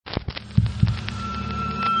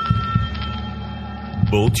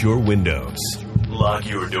Bolt your windows. Lock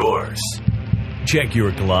your doors. Check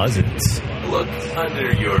your closets. Look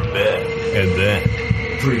under your bed. And then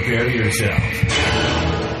prepare yourself.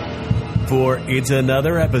 For it's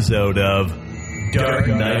another episode of Dark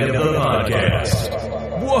Knight of the Podcast.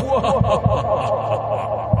 Whoa!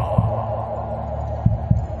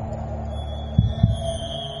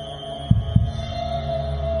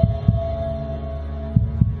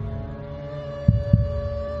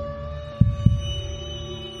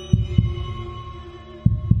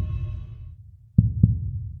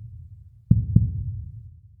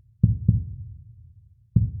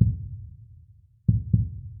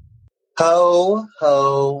 Ho,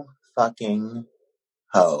 ho, fucking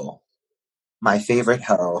ho. My favorite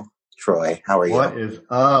ho. Troy, how are you? What is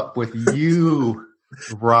up with you,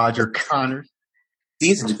 Roger Connors?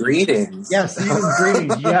 Season's greetings. Yes, season's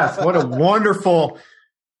greetings. Yes, what a wonderful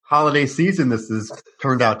holiday season this has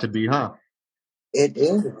turned out to be, huh? It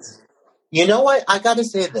is. You know what? I gotta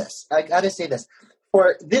say this.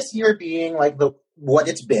 For this year being like what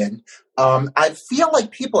it's been, I feel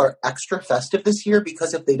like people are extra festive this year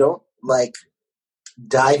because if they don't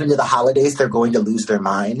dive into the holidays, they're going to lose their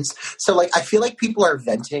minds. So I feel like people are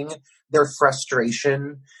venting their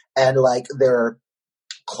frustration and their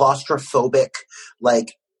claustrophobic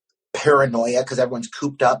paranoia because everyone's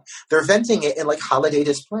cooped up. They're venting it in holiday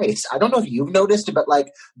displays. I don't know if you've noticed, but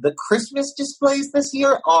the Christmas displays this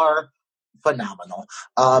year are phenomenal.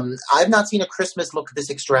 I've not seen a Christmas look this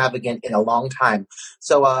extravagant in a long time.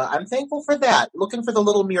 So I'm thankful for that. Looking for the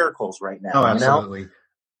little miracles right now. Oh, absolutely.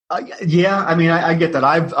 Yeah, I mean, I get that.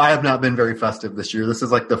 I have not been very festive this year. This is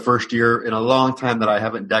the first year in a long time that I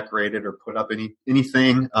haven't decorated or put up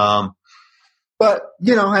anything. But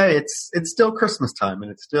hey, it's still Christmas time,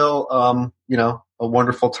 and it's still a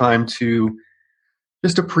wonderful time to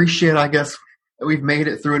just appreciate, I guess, that we've made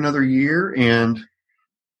it through another year, and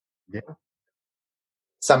yeah,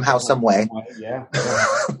 somehow, some way, yeah.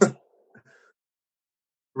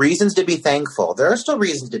 Reasons to be thankful. There are still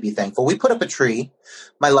reasons to be thankful. We put up a tree,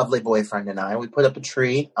 my lovely boyfriend and I. We put up a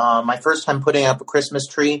tree. My first time putting up a Christmas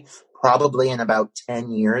tree, probably in about 10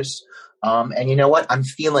 years. And you know what? I'm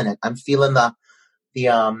feeling it. I'm feeling the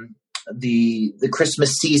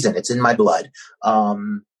Christmas season. It's in my blood.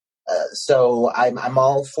 So I'm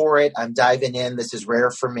all for it. I'm diving in. This is rare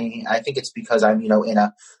for me. I think it's because I'm in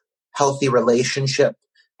a healthy relationship.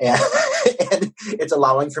 And it's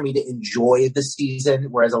allowing for me to enjoy the season,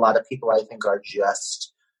 whereas a lot of people, I think, are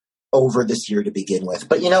just over this year to begin with.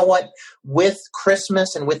 But you know what? With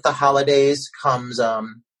Christmas and with the holidays comes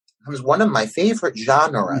one of my favorite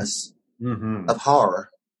genres of horror,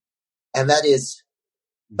 and that is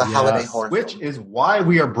the holiday horror which film. is why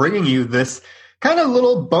we are bringing you this kind of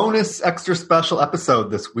little bonus extra special episode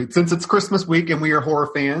this week. Since it's Christmas week and we are horror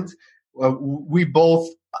fans, we both,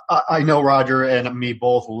 I know Roger and me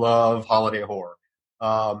both love holiday horror.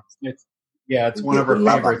 It's one of our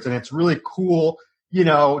favorites, and it's really cool,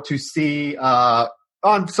 to see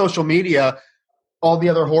on social media all the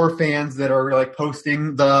other horror fans that are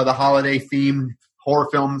posting the holiday themed horror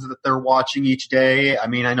films that they're watching each day. I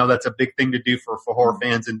mean, I know that's a big thing to do for horror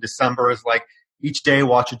fans in December is each day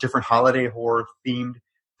watch a different holiday horror themed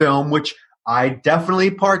film, which I definitely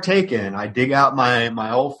partake in. I dig out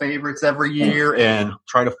my old favorites every year and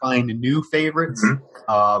try to find new favorites.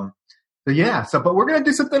 But we're going to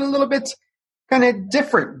do something a little bit kind of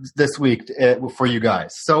different this week for you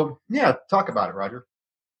guys. So yeah, talk about it, Roger.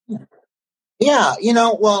 Yeah,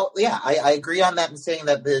 I agree on that in saying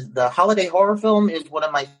that the holiday horror film is one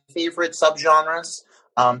of my favorite subgenres.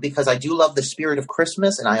 Because I do love the spirit of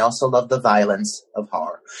Christmas, and I also love the violence of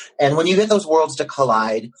horror. And when you get those worlds to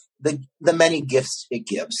collide, the many gifts it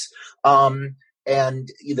gives. And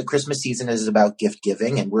the Christmas season is about gift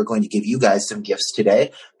giving, and we're going to give you guys some gifts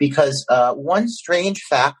today. Because one strange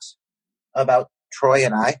fact about Troy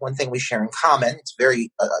and I, one thing we share in common, it's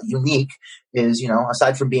very unique, is,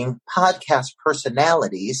 aside from being podcast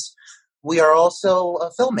personalities, we are also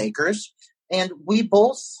filmmakers, and we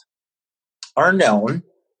both are known,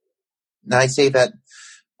 and I say that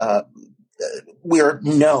we are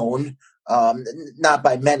known, not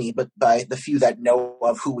by many, but by the few that know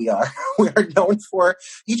of who we are. We are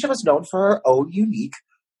each of us known for our own unique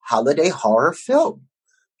holiday horror film.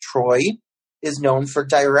 Troy is known for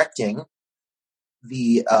directing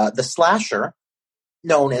the slasher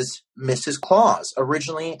known as Mrs. Claus,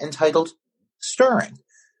 originally entitled Stirring.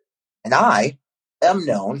 And I am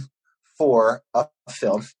known for a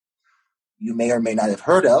film you may or may not have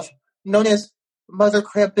heard of, known as Mother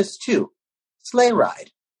Krampus 2, Sleigh Ride.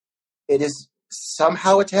 It is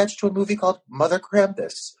somehow attached to a movie called Mother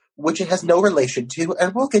Krampus, which it has no relation to,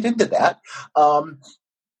 and we'll get into that.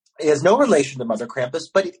 It has no relation to Mother Krampus,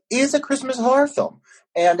 but it is a Christmas horror film,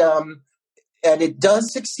 and it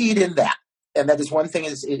does succeed in that. And that is one thing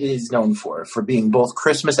it is known for being both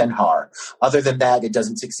Christmas and horror. Other than that, it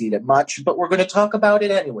doesn't succeed at much, but we're going to talk about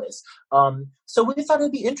it anyways. So we thought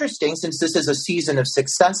it'd be interesting, since this is a season of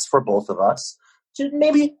success for both of us, to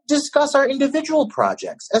maybe discuss our individual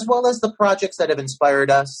projects, as well as the projects that have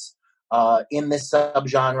inspired us in this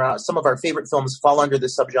subgenre. Some of our favorite films fall under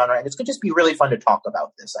this subgenre, and it's going to just be really fun to talk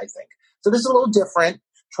about this, I think. So this is a little different.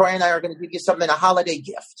 Troy and I are going to give you something, a holiday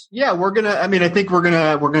gift. Yeah, I think we're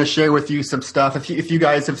gonna share with you some stuff. If you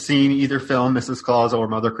guys have seen either film, Mrs. Claus or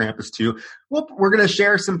Mother Krampus 2, we're gonna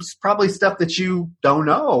share some probably stuff that you don't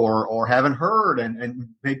know or haven't heard, and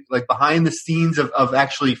make, like, behind the scenes of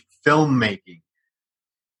actually filmmaking.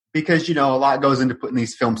 Because, a lot goes into putting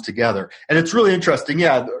these films together. And it's really interesting.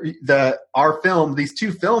 Yeah, these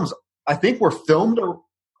two films, I think, were filmed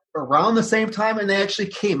around the same time, and they actually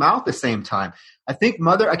came out the same time. I think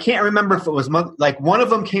I can't remember if it was one of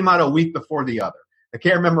them came out a week before the other. I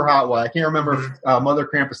can't remember how it was. I can't remember if Mother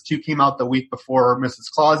Krampus 2 came out the week before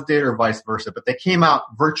Mrs. Claus did, or vice versa, but they came out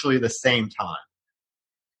virtually the same time.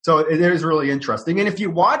 So it is really interesting. And if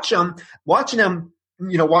you watching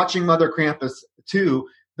Mother Krampus 2,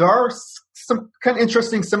 there are some kind of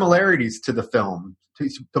interesting similarities to the film,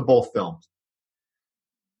 to both films.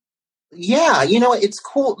 Yeah, it's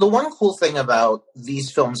cool. The one cool thing about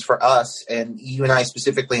these films for us, and you and I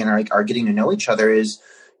specifically, and are getting to know each other, is,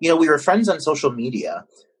 we were friends on social media,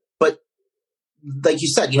 but like you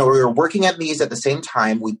said, we were working at these at the same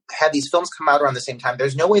time. We had these films come out around the same time.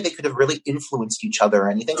 There's no way they could have really influenced each other or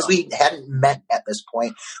anything, because we hadn't met at this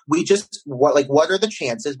point. We just, what are the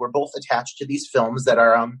chances? We're both attached to these films that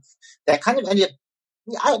are, that kind of ended up,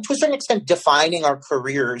 to a certain extent, defining our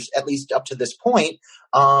careers, at least up to this point.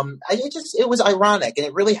 It was ironic, and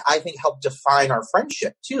it really, I think, helped define our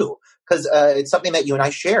friendship too, because it's something that you and I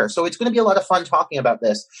share. So it's going to be a lot of fun talking about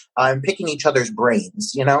this. Picking each other's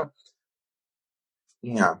brains,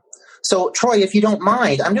 Yeah. So Troy, if you don't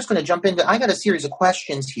mind, I'm just going to jump into. I got a series of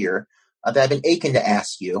questions here that I've been aching to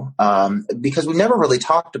ask you, because we've never really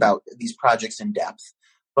talked about these projects in depth.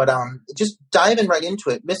 But just diving right into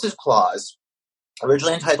it, Mrs. Claus,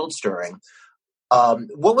 originally entitled Stirring.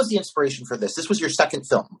 What was the inspiration for this? This was your second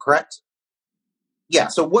film, correct? Yeah.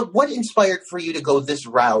 So what inspired for you to go this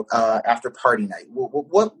route after Party Night?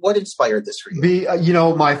 What inspired this for you?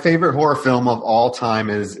 My favorite horror film of all time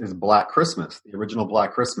is Black Christmas, the original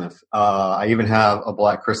Black Christmas. I even have a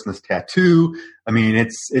Black Christmas tattoo. I mean,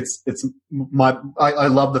 I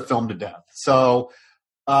love the film to death. So,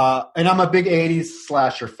 and I'm a big 80s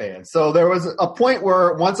slasher fan. So there was a point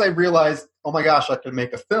where once I realized, oh my gosh, I could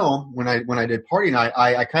make a film when I did Party Night,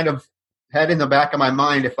 I kind of had in the back of my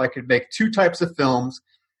mind, if I could make two types of films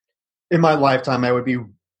in my lifetime, I would be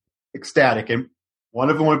ecstatic. And one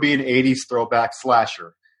of them would be an 80s throwback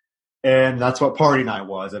slasher. And that's what Party Night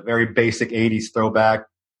was, a very basic 80s throwback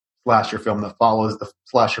slasher film that follows the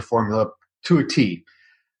slasher formula to a T.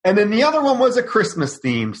 And then the other one was a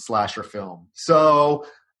Christmas-themed slasher film. So,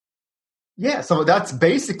 yeah, so that's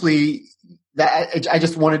basically that. I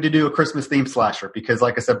just wanted to do a Christmas-themed slasher because,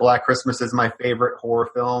 like I said, Black Christmas is my favorite horror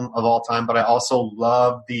film of all time, but I also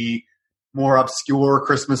love the more obscure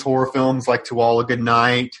Christmas horror films like To All a Good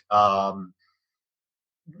Night, Silent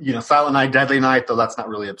Night, Deadly Night, though that's not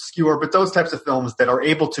really obscure, but those types of films that are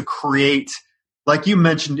able to create, like you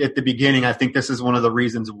mentioned at the beginning, I think this is one of the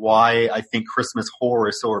reasons why I think Christmas horror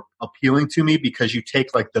is so appealing to me, because you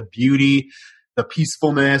take like the beauty, the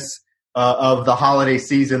peacefulness of the holiday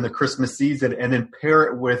season, the Christmas season, and then pair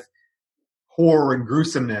it with horror and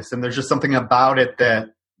gruesomeness. And there's just something about it that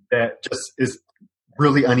just is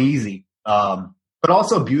really uneasy, but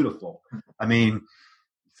also beautiful. I mean,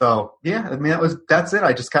 so yeah, I mean, that's it.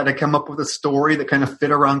 I just kind of come up with a story that kind of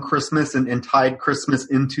fit around Christmas and tied Christmas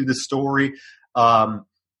into the story.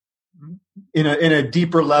 In a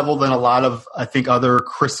deeper level than a lot of, I think, other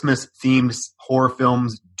Christmas themed horror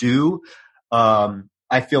films do.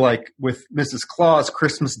 I feel like with Mrs. Claus,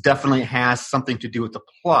 Christmas definitely has something to do with the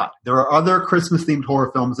plot. There are other Christmas themed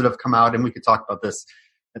horror films that have come out, and we could talk about this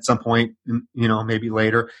at some point, maybe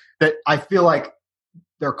later, that I feel like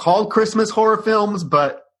they're called Christmas horror films,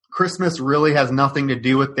 but Christmas really has nothing to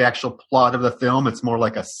do with the actual plot of the film. It's more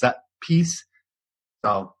like a set piece.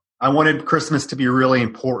 So I wanted Christmas to be really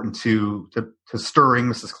important to Stirring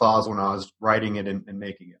Mrs. Claus when I was writing it and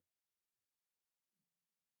making it.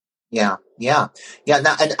 Yeah. Now,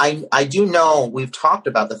 and I do know we've talked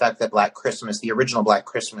about the fact that Black Christmas, the original Black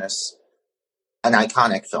Christmas, an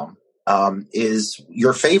iconic film, is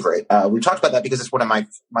your favorite. We talked about that because it's one of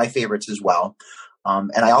my favorites as well.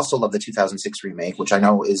 And I also love the 2006 remake, which I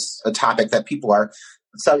know is a topic that people are,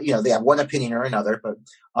 so, they have one opinion or another, but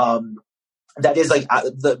that is like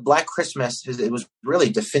the Black Christmas, it was really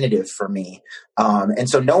definitive for me. And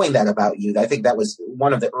so knowing that about you, I think that was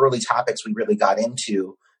one of the early topics we really got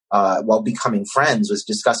into while becoming friends, was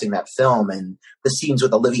discussing that film and the scenes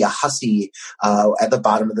with Olivia Hussey at the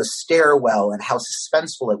bottom of the stairwell, and how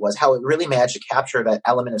suspenseful it was, how it really managed to capture that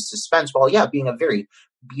element of suspense while, being a very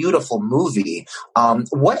beautiful movie.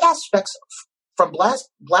 What aspects from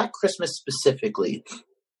Black Christmas specifically,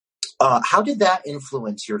 how did that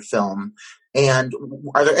influence your film? And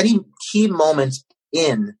are there any key moments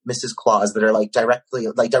in Mrs. Claus that are like direct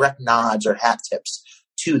nods or hat tips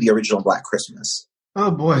to the original Black Christmas?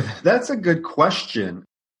 Oh boy, that's a good question.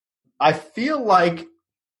 I feel like,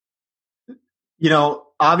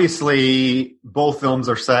 obviously both films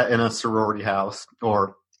are set in a sorority house,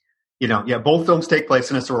 or, both films take place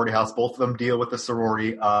in a sorority house. Both of them deal with the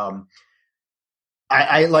sorority.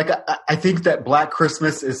 I think that Black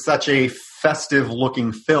Christmas is such a festive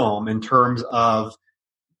looking film in terms of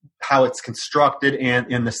how it's constructed and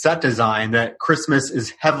in the set design, that Christmas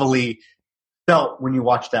is heavily felt when you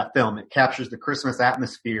watch that film. It captures the Christmas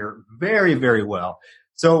atmosphere very, very well.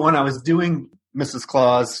 So when I was doing Mrs.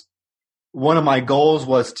 Claus, one of my goals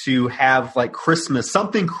was to have like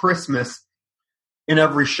something Christmas in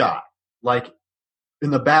every shot, like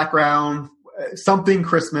in the background, something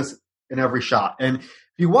Christmas in every shot. And if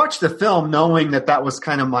you watch the film knowing that was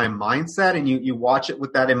kind of my mindset, and you watch it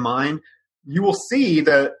with that in mind, you will see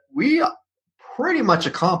that we pretty much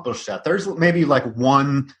accomplished that. There's maybe like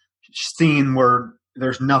one scene where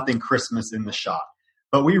there's nothing Christmas in the shot,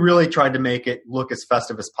 but we really tried to make it look as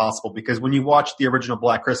festive as possible, because when you watch the original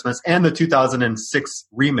Black Christmas and the 2006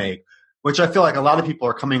 remake, which I feel like a lot of people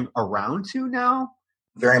are coming around to now.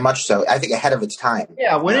 Very much so. I think ahead of its time.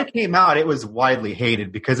 Yeah, when it came out, it was widely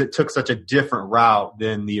hated because it took such a different route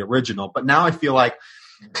than the original. But now I feel like,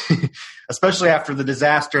 especially after the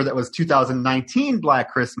disaster that was 2019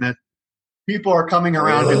 Black Christmas, people are coming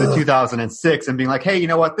around to the 2006 and being like, hey, you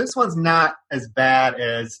know what? This one's not as bad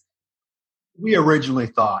as we originally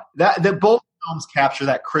thought. That both films capture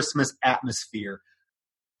that Christmas atmosphere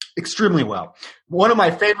extremely well. One of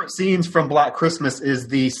my favorite scenes from Black Christmas is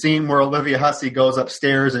the scene where Olivia Hussey goes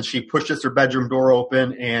upstairs and she pushes her bedroom door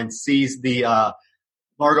open and sees the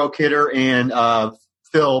Margot Kidder and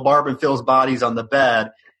Barb and Phil's bodies on the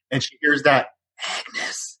bed, and she hears that,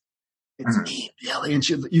 Agnes, it's me, Billy, and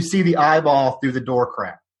you see the eyeball through the door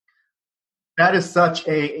crack. That is such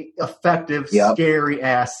a effective, scary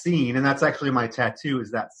ass scene, and that's actually my tattoo,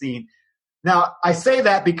 is that scene. Now, I say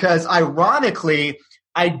that because, ironically,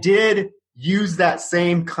 I did use that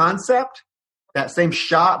same concept, that same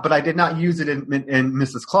shot, but I did not use it in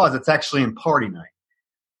Mrs. Claus. It's actually in Party Night.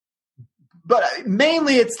 But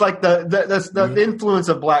mainly it's like the influence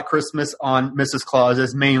of Black Christmas on Mrs. Claus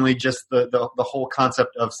is mainly just the whole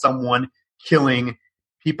concept of someone killing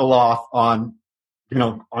people off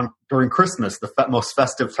during Christmas, the most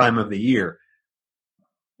festive time of the year.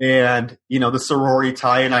 And, the sorority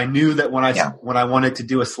tie. And I knew that when I wanted to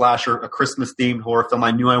do a slasher, a Christmas themed horror film, I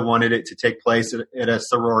knew I wanted it to take place at a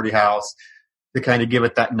sorority house to kind of give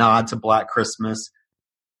it that nod to Black Christmas.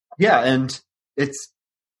 Yeah. And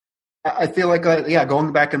I feel like,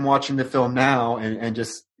 going back and watching the film now and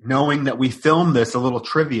just knowing that we filmed this, a little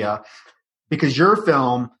trivia, because your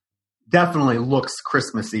film definitely looks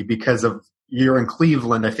Christmassy because of you're in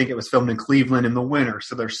Cleveland. I think it was filmed in Cleveland in the winter.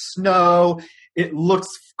 So there's snow. It looks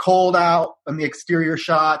cold out on the exterior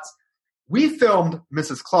shots. We filmed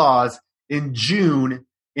Mrs. Claus in June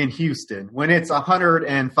in Houston when it's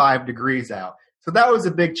 105 degrees out. So that was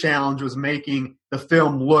a big challenge, was making the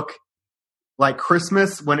film look like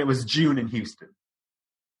Christmas when it was June in Houston.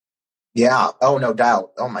 Yeah. Oh, no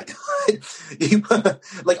doubt. Oh my God.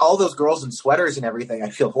 Like all those girls in sweaters and everything, I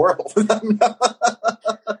feel horrible for them.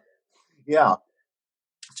 Yeah.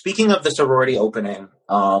 Speaking of the sorority opening,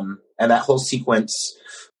 and that whole sequence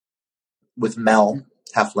with Mel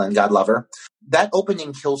Heflin, God love her, that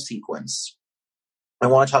opening kill sequence, I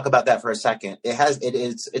want to talk about that for a second.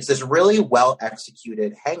 It's this really well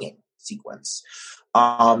executed hanging sequence.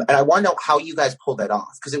 And I want to know how you guys pulled that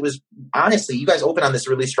off, because it was, honestly, you guys open on this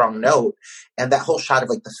really strong note, and that whole shot of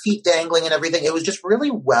like the feet dangling and everything, it was just really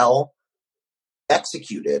well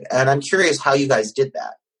executed. And I'm curious how you guys did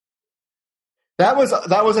that. That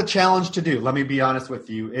was a challenge to do. Let me be honest with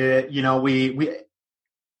you. We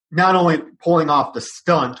not only pulling off the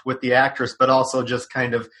stunt with the actress, but also just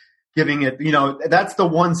kind of giving it, that's the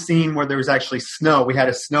one scene where there's actually snow. We had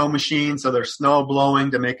a snow machine, so there's snow blowing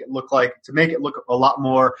to make it look a lot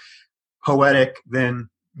more poetic than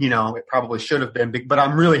it probably should have been, but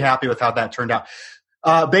I'm really happy with how that turned out.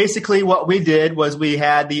 Basically what we did was we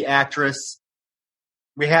had the actress,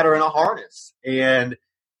 we had her in a harness, and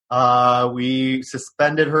we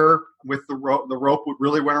suspended her with the rope. The rope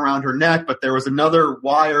really went around her neck, but there was another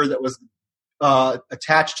wire that was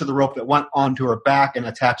attached to the rope that went onto her back and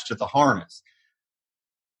attached to the harness.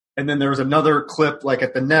 And then there was another clip like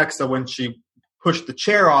at the neck, so when she pushed the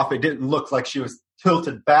chair off, it didn't look like she was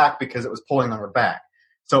tilted back because it was pulling on her back.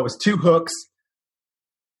 So it was 2 hooks.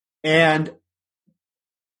 And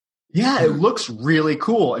yeah, it looks really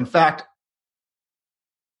cool. In fact,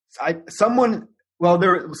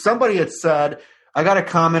 somebody had said, I got a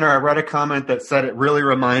comment, or I read a comment that said it really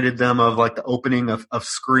reminded them of like the opening of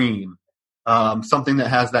Scream. Something that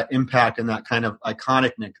has that impact and that kind of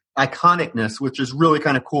iconicness, which is really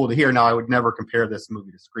kind of cool to hear. Now, I would never compare this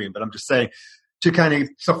movie to Scream, but I'm just saying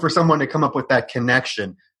for someone to come up with that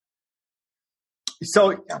connection.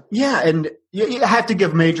 So yeah, and you have to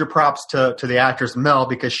give major props to the actress Mel,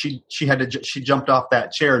 because she jumped off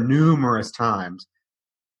that chair numerous times.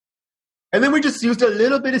 And then we just used a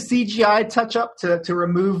little bit of CGI touch up to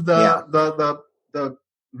remove the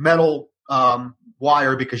metal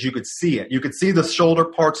wire, because you could see it. You could see the shoulder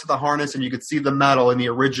parts of the harness, and you could see the metal in the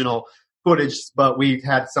original footage, but we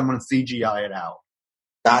had someone CGI it out.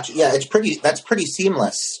 Gotcha. Yeah, that's pretty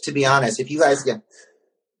seamless, to be honest. If you guys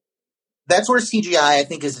that's where CGI, I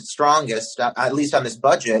think, is its strongest, at least on this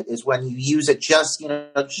budget, is when you use it just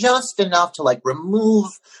enough to like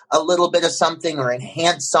remove a little bit of something or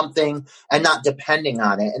enhance something, and not depending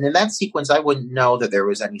on it. And in that sequence, I wouldn't know that there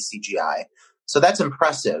was any CGI. So that's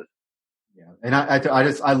impressive. Yeah, and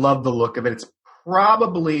I love the look of it. It's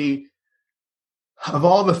probably, of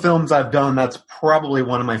all the films I've done, that's probably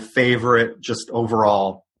one of my favorite just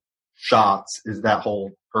overall shots, is her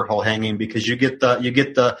whole hanging, because you get her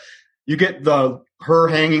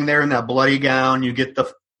hanging there in that bloody gown. You get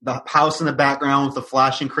the house in the background with the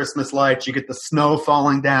flashing Christmas lights. You get the snow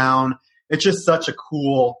falling down. It's just such a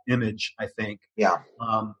cool image, I think. Yeah.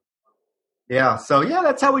 Yeah. So yeah,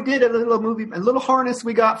 that's how we did it. A little harness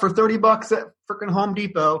we got for $30 at freaking Home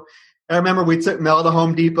Depot. I remember we took Mel to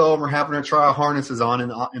Home Depot and we're having her try our harnesses on in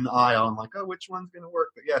the aisle. I'm like, oh, which one's going to work?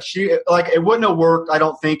 But yeah, it wouldn't have worked, I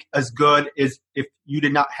don't think, as good as if you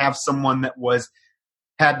did not have someone that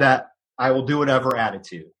had that I will do whatever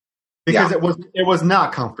attitude, because it was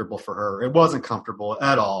not comfortable for her. It wasn't comfortable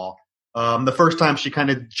at all. The first time she kind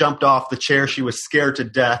of jumped off the chair, she was scared to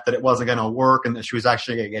death that it wasn't going to work and that she was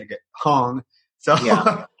actually going to get hung. So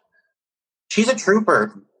yeah. She's a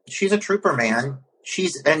trooper. She's a trooper, man.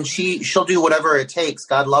 She'll do whatever it takes.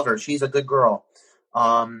 God love her. She's a good girl.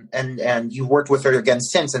 And you worked with her again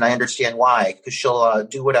since, and I understand why, because she'll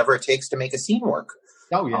do whatever it takes to make a scene work.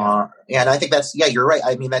 Oh yeah. And I think you're right.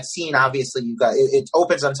 I mean, that scene, obviously it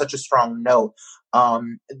opens on such a strong note.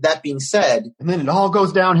 That being said, and then it all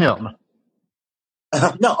goes downhill.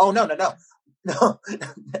 No, not at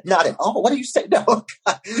all. What do you say? No,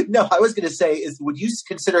 I was going to say would you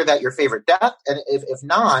consider that your favorite death? And if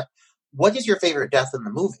not, what is your favorite death in the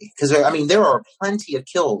movie? Because I mean, there are plenty of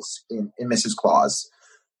kills in Mrs. Claus.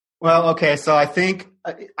 Well, okay, so I think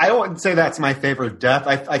I wouldn't say that's my favorite death.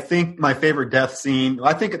 I think my favorite death scene,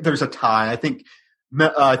 I think there's a tie. I think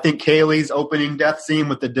Kaylee's opening death scene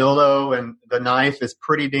with the dildo and the knife is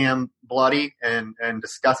pretty damn bloody and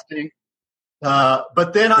disgusting.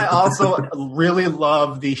 But then I also really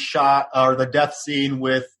love the shot or the death scene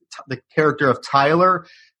with the character of Tyler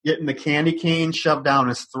getting the candy cane shoved down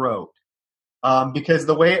his throat. Because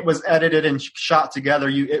the way it was edited and shot together,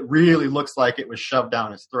 it really looks like it was shoved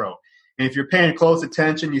down his throat. And if you're paying close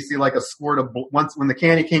attention, you see like a squirt of when the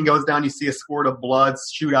candy cane goes down, you see a squirt of blood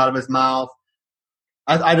shoot out of his mouth.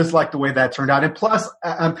 I just like the way that turned out. And plus,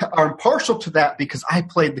 I'm partial to that because I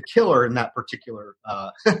played the killer in that particular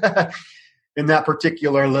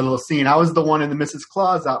little scene. I was the one in the Mrs.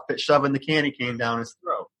 Claus outfit shoving the candy cane down his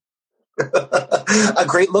throat. A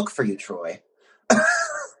great look for you, Troy.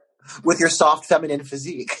 With your soft feminine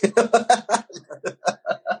physique.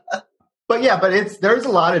 But there's a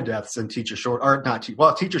lot of deaths in Teacher Shorter,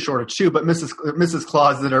 Teacher Shorter too, but Mrs.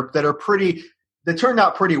 Claus that are pretty, that turned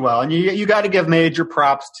out pretty well. And you got to give major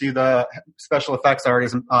props to the special effects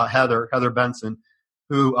artist, Heather Benson,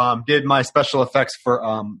 who did my special effects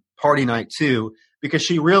for Party Night 2, because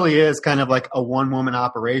she really is kind of like a one-woman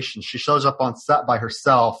operation. She shows up on set by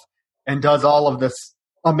herself and does all of this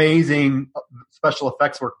amazing special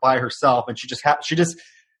effects work by herself, and she just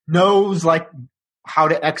knows like how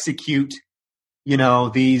to execute,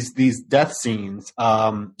 these death scenes,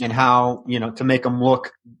 and how, to make them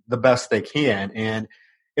look the best they can. And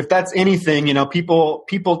if that's anything,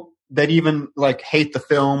 people that even like hate the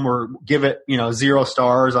film or give it, 0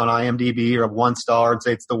 stars on IMDb or 1 star and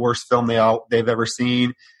say it's the worst film they've ever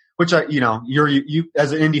seen, which you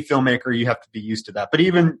as an indie filmmaker, you have to be used to that. But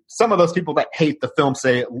even some of those people that hate the film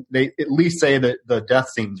they at least say that the death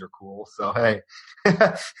scenes are cool. So, hey.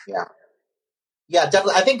 Yeah. Yeah,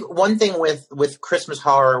 definitely. I think one thing with Christmas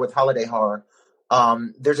horror, with holiday horror,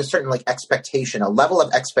 there's a certain like expectation, a level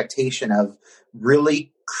of expectation of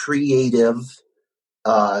really creative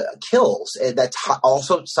kills that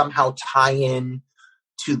also somehow tie in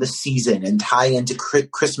to the season and tie into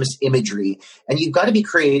Christmas imagery. And you've got to be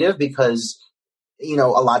creative because, a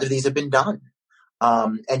lot of these have been done.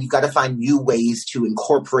 And you've got to find new ways to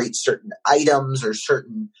incorporate certain items or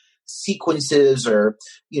certain sequences or,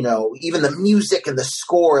 even the music and the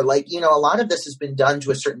score. Like, a lot of this has been done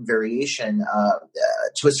to a certain variation,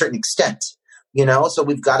 to a certain extent, so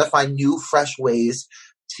we've got to find new, fresh ways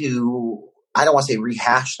to, I don't want to say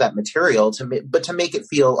rehash that material, but to make it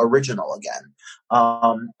feel original again.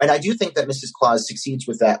 And I do think that Mrs. Claus succeeds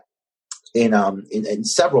with that in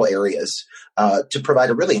several areas to provide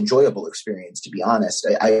a really enjoyable experience, to be honest.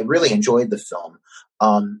 I really enjoyed the film.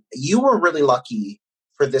 You were really lucky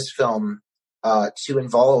for this film to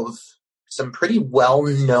involve some pretty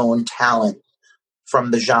well-known talent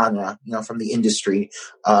from the genre, from the industry.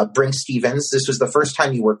 Brinke Stevens, this was the first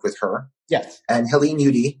time you worked with her. Yes. And Helene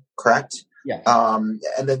Udy, correct? Yes. And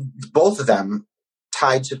then both of them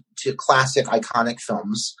tied to classic, iconic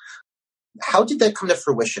films. How did that come to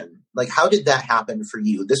fruition? Like, how did that happen for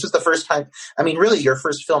you? This was the first time, really your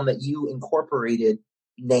first film that you incorporated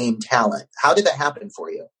name talent. How did that happen for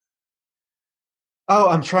you? Oh,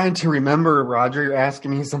 I'm trying to remember, Roger. You're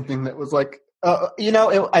asking me something that was like,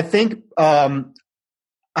 I think I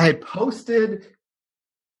had posted,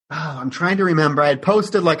 I'm trying to remember. I had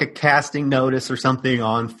posted like a casting notice or something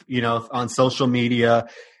on social media.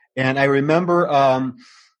 And I remember,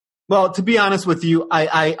 well, to be honest with you,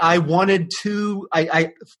 I wanted two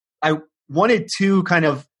kind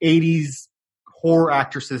of 80s horror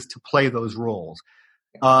actresses to play those roles.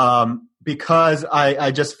 Because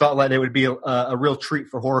I just felt like it would be a real treat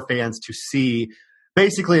for horror fans to see,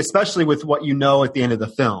 basically, especially with what at the end of the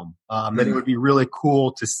film, that it would be really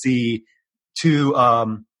cool to see two,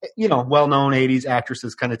 well-known 80s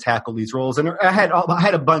actresses kind of tackle these roles. And I had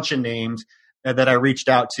a bunch of names that I reached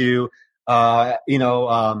out to,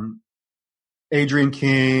 Adrienne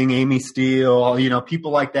King, Amy Steele,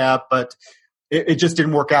 people like that, but it just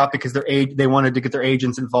didn't work out because they wanted to get their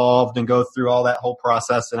agents involved and go through all that whole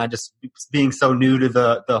process. And I just, being so new to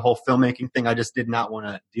the whole filmmaking thing, I just did not want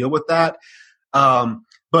to deal with that.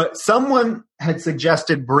 But someone had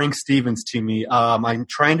suggested Brinke Stevens to me. I'm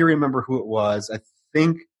trying to remember who it was. I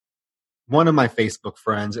think one of my Facebook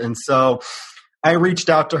friends. And so I reached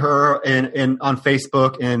out to her and on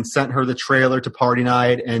Facebook and sent her the trailer to Party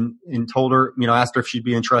Night and told her, asked her if she'd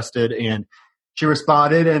be interested, and she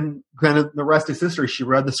responded, and kind of the rest is history. She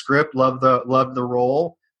read the script, loved the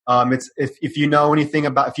role. It's if you know anything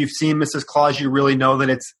about, if you've seen Mrs. Claus, you really know that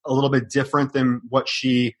it's a little bit different than what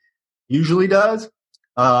she usually does.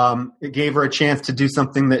 It gave her a chance to do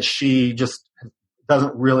something that she just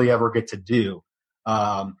doesn't really ever get to do.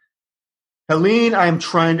 Helene, I'm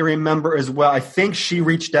trying to remember as well. I think she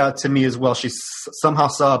reached out to me as well. She somehow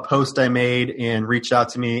saw a post I made and reached out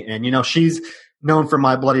to me, and she's known for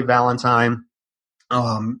My Bloody Valentine.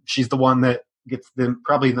 She's the one that gets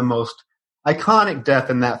probably the most iconic death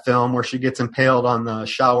in that film, where she gets impaled on the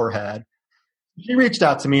shower head. She reached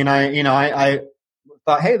out to me, and I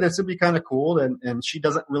thought, hey, this would be kind of cool. And she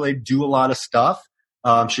doesn't really do a lot of stuff.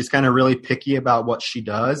 She's kind of really picky about what she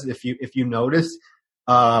does. If you notice,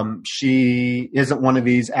 she isn't one of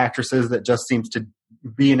these actresses that just seems to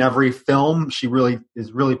be in every film. She really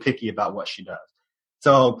is really picky about what she does.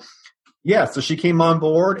 So yeah, so she came on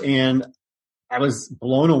board, and I was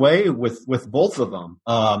blown away with both of them.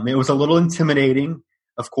 It was a little intimidating,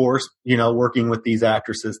 of course, working with these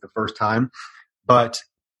actresses the first time, but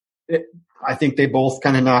I think they both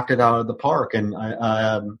kind of knocked it out of the park. And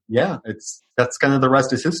that's kind of the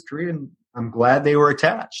rest is history, and I'm glad they were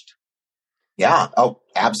attached. Yeah. Oh,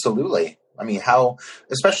 absolutely. How,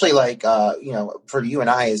 especially like, for you and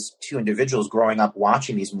I as two individuals growing up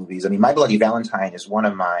watching these movies, My Bloody Valentine is one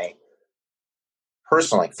of my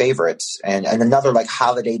personal favorites, and another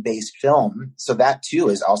holiday based film. So that too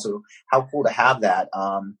is also how cool to have that.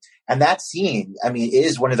 And that scene,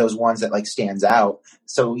 is one of those ones that stands out.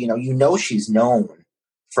 So, she's known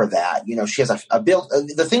for that. She has a built,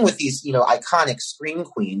 the thing with these, iconic scream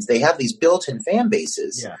queens, they have these built-in fan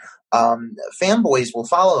bases. Yeah. Fanboys will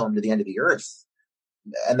follow them to the end of the earth.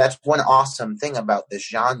 And that's one awesome thing about this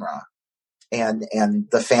genre and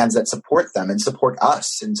the fans that support them and support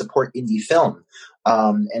us and support indie film.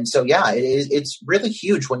 And so, yeah, it's really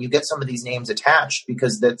huge when you get some of these names attached,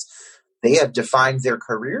 because they have defined their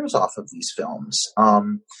careers off of these films.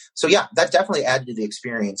 So yeah, that definitely added to the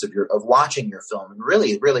experience of watching your film, and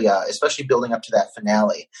really, really, especially building up to that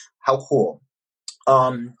finale. How cool.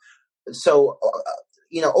 So,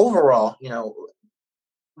 overall,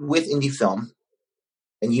 with indie film,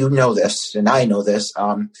 and you know this, and I know this,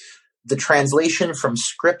 the translation from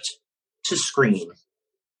script to screen,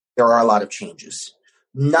 there are a lot of changes.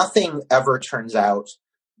 Nothing ever turns out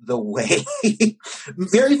the way,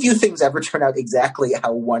 very few things ever turn out exactly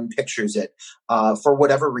how one pictures it, for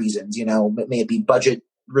whatever reasons, may it be budget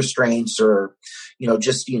restraints or,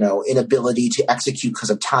 just, inability to execute because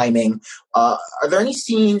of timing. Are there any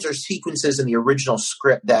scenes or sequences in the original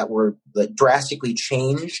script that were drastically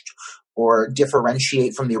changed or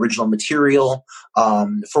differentiate from the original material,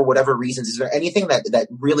 for whatever reasons? Is there anything that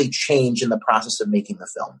really changed in the process of making the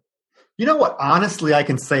film? You know what? Honestly, I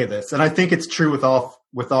can say this, and I think it's true with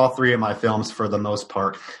all three of my films for the most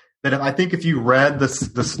part, that I think if you read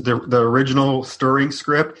the original Stirring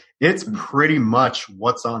script, it's pretty much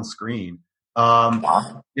what's on screen. And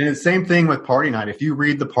the same thing with Party Night. If you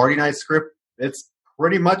read the Party Night script, it's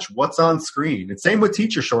pretty much what's on screen. And same with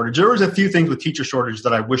Teacher Shortage. There was a few things with Teacher Shortage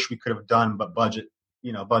that I wish we could have done, but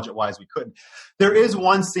budget-wise, we couldn't. There is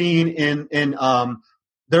one scene in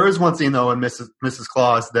though in Mrs.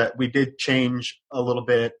 Claus that we did change a little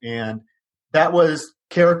bit, and that was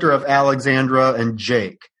character of Alexandra and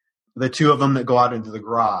Jake, the two of them that go out into the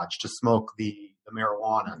garage to smoke the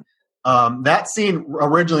marijuana. That scene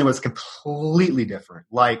originally was completely different.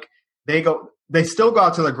 Like they still go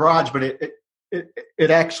out to the garage, but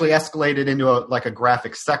it actually escalated into a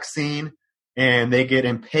graphic sex scene, and they get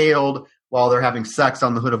impaled while they're having sex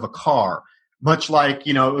on the hood of a car. Much like,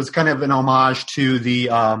 it was kind of an homage to the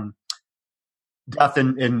death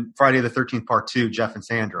in Friday the 13th Part 2, Jeff and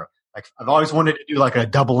Sandra. Like, I've always wanted to do a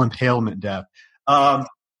double impalement death.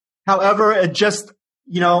 However, it just,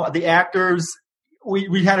 the actors,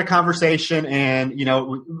 we had a conversation, and,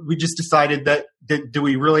 we just decided that do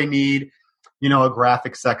we really need, a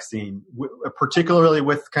graphic sex scene, particularly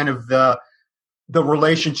with kind of the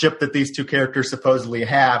relationship that these two characters supposedly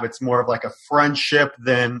have. It's more of like a friendship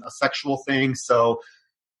than a sexual thing. So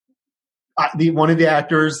one of the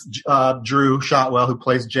actors, Drew Shotwell, who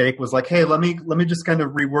plays Jake, was like, hey, let me just kind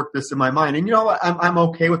of rework this in my mind. And I'm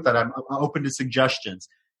okay with that. I'm open to suggestions.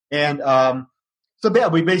 And so yeah,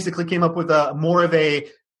 we basically came up with more of a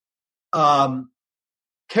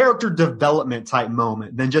character development type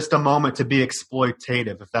moment than just a moment to be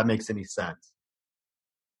exploitative, if that makes any sense.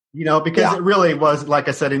 Because It really was, like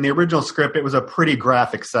I said, in the original script, it was a pretty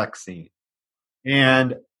graphic sex scene.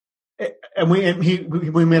 And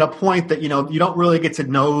we made a point that, you don't really get to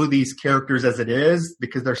know these characters as it is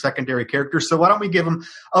because they're secondary characters. So why don't we give them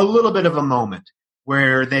a little bit of a moment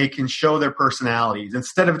where they can show their personalities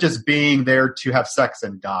instead of just being there to have sex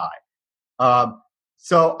and die.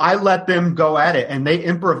 So I let them go at it, and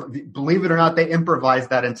believe it or not, they improvised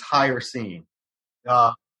that entire scene.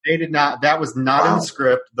 They did not. That was not in the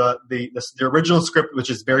script. The original script, which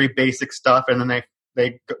is very basic stuff, and then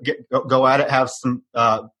they go at it, have some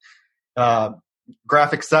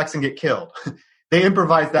graphic sex, and get killed. They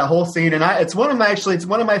improvised that whole scene, and it's one of my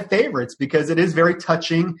favorites because it is very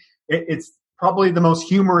touching. It's probably the most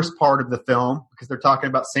humorous part of the film because they're talking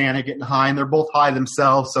about Santa getting high, and they're both high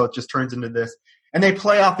themselves, so it just turns into this, and they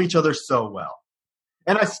play off each other so well.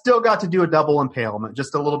 And I still got to do a double impalement,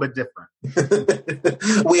 just a little bit different.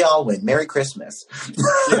 We all win. Merry Christmas.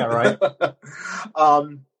 Yeah, right.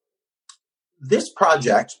 This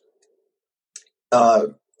project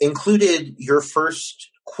included your first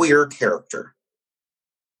queer character.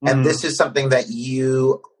 And this is something that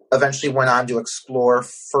you eventually went on to explore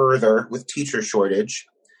further with Teacher Shortage.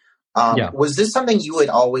 Was this something you had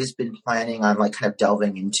always been planning on, kind of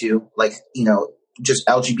delving into? Just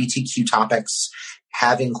LGBTQ topics,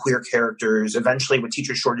 having queer characters, eventually with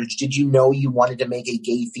Teacher Shortage, did you know you wanted to make a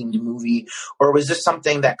gay-themed movie? Or was this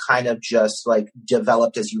something that kind of just,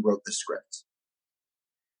 developed as you wrote the script?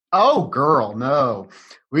 Oh, girl, no.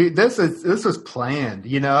 This was planned,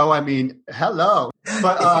 hello.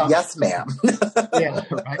 But yes, ma'am. Yeah,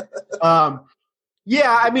 right.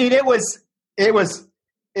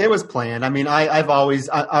 It was planned. I've always,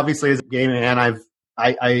 obviously as a gay man,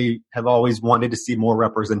 I have always wanted to see more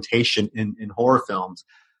representation in horror films.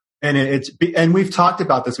 And we've talked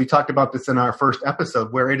about this. We talked about this in our first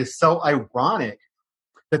episode, where it is so ironic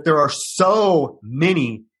that there are so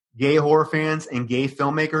many gay horror fans and gay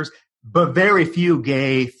filmmakers, but very few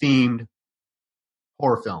gay themed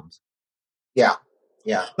horror films. Yeah.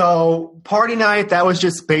 Yeah. So Party Night, that was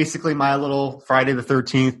just basically my little Friday the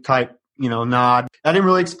 13th type, nod. I didn't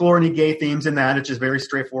really explore any gay themes in that. It's just very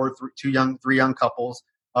straightforward. Three young couples.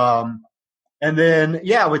 And then,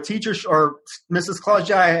 with Teacher or Mrs. Claus,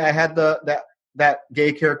 I had that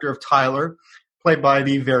gay character of Tyler, played by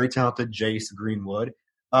the very talented Jace Greenwood.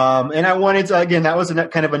 And I wanted to, again, that was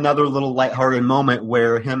kind of another little lighthearted moment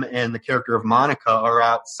where him and the character of Monica are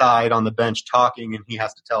outside on the bench talking, and he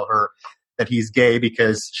has to tell her that he's gay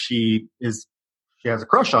because she has a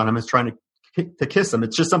crush on him, is trying to kiss him.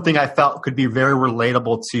 It's just something I felt could be very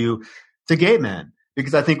relatable to gay men,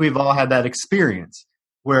 because I think we've all had that experience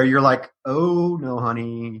where you're like, oh no,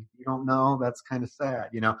 honey, you don't know. That's kind of sad,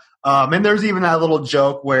 And there's even that little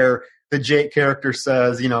joke where the Jake character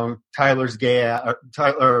says, Tyler's gay,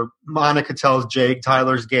 or Monica tells Jake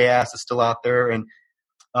Tyler's gay ass is still out there, and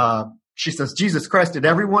she says, Jesus Christ, did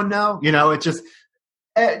everyone know?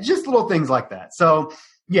 It's just little things like that. So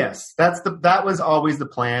yes, that was always the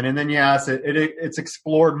plan. And then yes, it's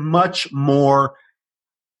explored much more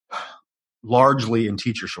largely in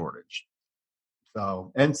teacher shortage.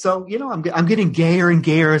 So I'm getting gayer and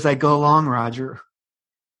gayer as I go along, Roger.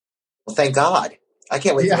 Well, thank God. I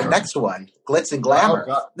can't wait for the next one. Glitz and Glamour.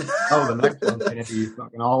 The next one's going to be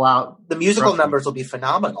fucking all out. The musical numbers will be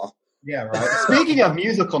phenomenal. Yeah, right. Speaking of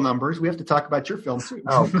musical numbers, we have to talk about your film too.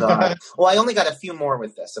 Oh, God. Well, I only got a few more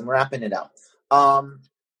with this. I'm wrapping it up.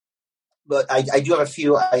 But I do have a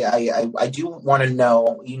few. I do want to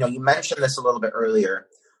know, you mentioned this a little bit earlier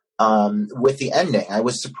with the ending. I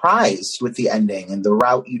was surprised with the ending and the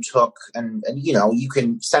route you took. And you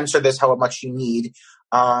can censor this however much you need.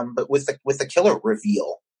 But with the killer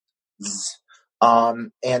reveal,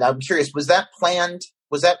 and I'm curious, was that planned?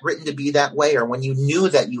 Was that written to be that way, or when you knew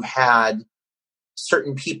that you had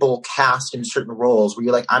certain people cast in certain roles, were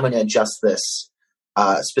you like, I'm going to adjust this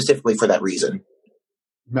specifically for that reason?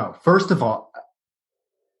 No. First of all,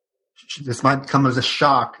 this might come as a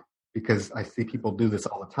shock because I see people do this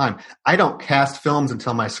all the time. I don't cast films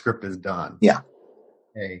until my script is done. Yeah.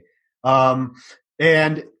 A.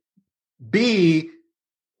 And B,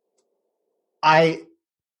 I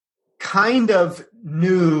kind of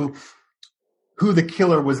knew who the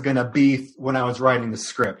killer was going to be when I was writing the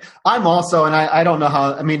script. I'm also, and I don't know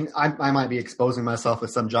how, I might be exposing myself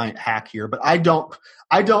as some giant hack here, but I don't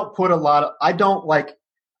like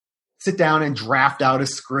sit down and draft out a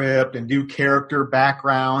script and do character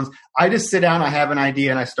backgrounds. I just sit down, I have an idea,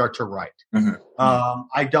 and I start to write. Mm-hmm.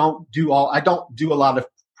 I don't do a lot of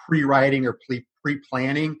pre-writing or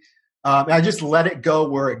pre-planning. I just let it go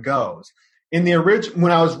where it goes. In the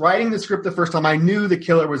when I was writing the script the first time, I knew the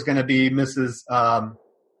killer was going to be Mrs.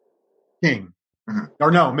 King, mm-hmm.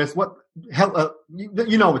 or no, Miss what? Hell,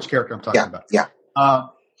 you know which character I'm talking about. Yeah.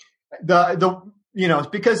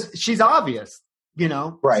 Because she's obvious.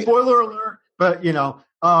 Right. Spoiler alert. But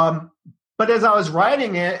but as I was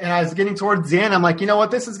writing it and I was getting towards the end, I'm like, you know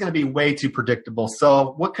what, this is going to be way too predictable.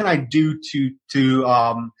 So what can I do to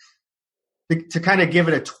kind of give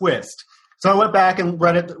it a twist? So I went back and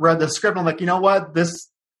read the script. I'm like, you know what? This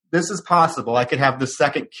is possible. I could have the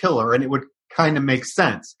second killer, and it would kind of make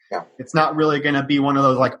sense. Yeah. It's not really going to be one of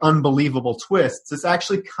those like unbelievable twists. This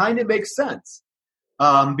actually kind of makes sense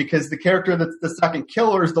because the character that's the second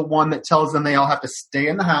killer is the one that tells them they all have to stay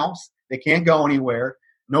in the house. They can't go anywhere.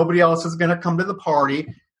 Nobody else is going to come to the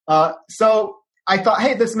party. So I thought,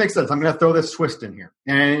 hey, this makes sense. I'm going to throw this twist in here,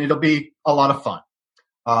 and it'll be a lot of fun.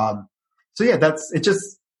 So yeah, that's it.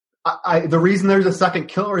 Just. The reason there's a second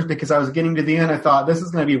killer is because I was getting to the end. I thought this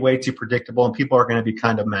is going to be way too predictable, and people are going to be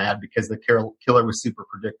kind of mad because the killer was super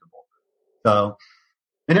predictable. So,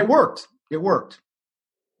 and it worked. It worked.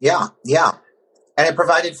 Yeah, yeah, and it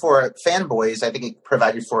provided for fanboys. I think it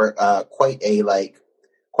provided for quite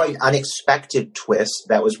an unexpected twist.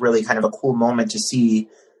 That was really kind of a cool moment to see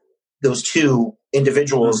those two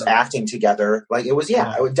individuals acting together. Like it was, it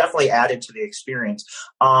would definitely added to the experience.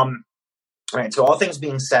 All right, so all things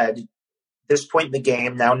being said, this point in the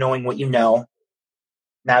game, now knowing what you know,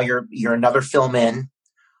 now you're another film in,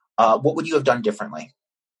 what would you have done differently?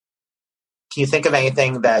 Can you think of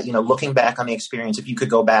anything that, looking back on the experience, if you could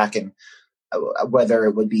go back and whether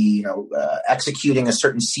it would be, executing a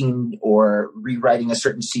certain scene or rewriting a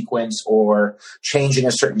certain sequence or changing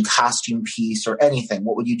a certain costume piece or anything,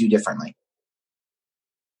 what would you do differently?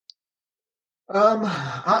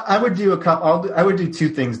 I would do a couple. I would do two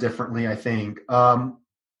things differently, I think. One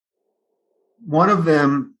of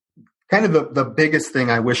them, kind of the biggest thing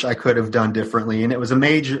I wish I could have done differently, and it was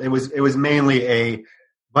mainly a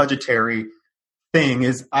budgetary thing,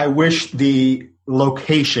 is I wish the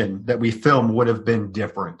location that we filmed would have been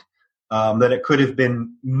different. that it could have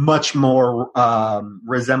been much more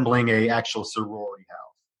resembling a actual sorority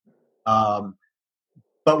house.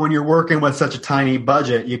 But when you're working with such a tiny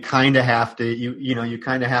budget, you kind of have to you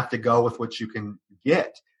kind of have to go with what you can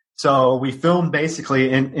get. So we filmed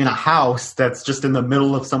basically in a house that's just in the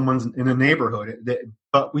middle of someone's in a neighborhood.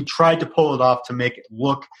 But we tried to pull it off to make it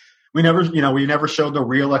look. We never showed the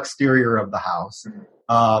real exterior of the house,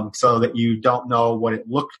 so that you don't know what it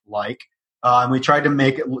looked like. And we tried to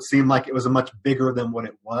make it seem like it was much bigger than what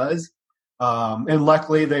it was. And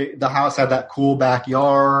luckily the house had that cool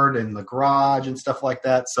backyard and the garage and stuff like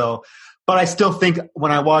that. So, but I still think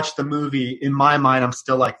when I watch the movie, in my mind, I'm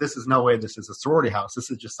still like, this is no way this is a sorority house. This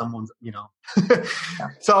is just someone's,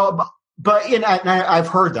 So, but I've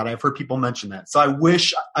heard that. I've heard people mention that. So I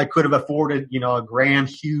wish I could have afforded, a grand,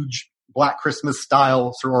 huge Black Christmas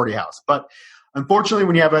style sorority house. But unfortunately,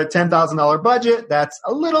 when you have a $10,000 budget, that's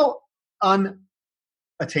a little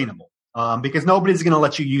unattainable. Because nobody's going to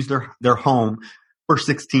let you use their home for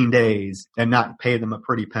 16 days and not pay them a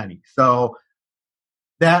pretty penny. So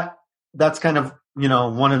that's kind of,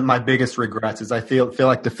 one of my biggest regrets is I feel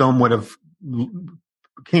like the film would have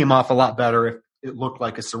came off a lot better if it looked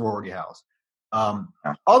like a sorority house.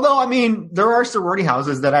 Although, I mean, there are sorority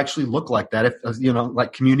houses that actually look like that. If,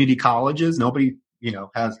 like community colleges, nobody,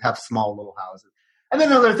 have small little houses. And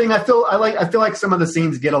then another thing, I feel like some of the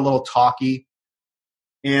scenes get a little talky.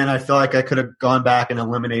 And I feel like I could have gone back and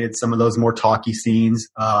eliminated some of those more talky scenes.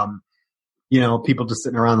 People just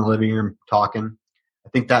sitting around the living room talking. I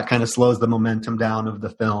think that kind of slows the momentum down of the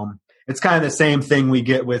film. It's kind of the same thing we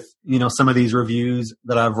get with, some of these reviews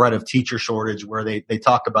that I've read of Teacher Shortage, where they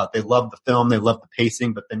talk about they love the film, they love the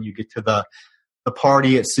pacing, but then you get to the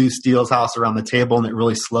party at Sue Steele's house around the table and it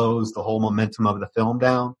really slows the whole momentum of the film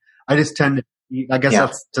down. I just tend to,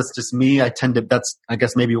 that's just me. That's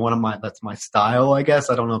maybe that's my style, I guess.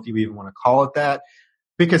 I don't know if you even want to call it that,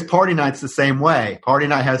 because Party Night's the same way. Party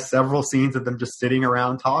Night has several scenes of them just sitting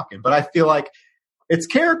around talking, but I feel like it's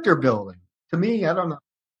character building to me. I don't know.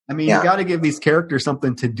 I mean, you got to give these characters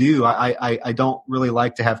something to do. I don't really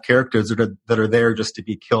like to have characters that are there just to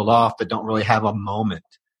be killed off, that don't really have a moment.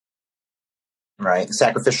 Right.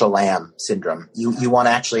 Sacrificial lamb syndrome. You want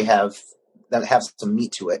to actually have some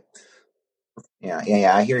meat to it.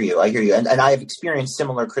 Yeah. I hear you. And I have experienced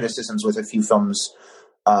similar criticisms with a few films,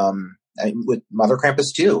 with Mother Krampus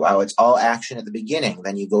too. How it's all action at the beginning.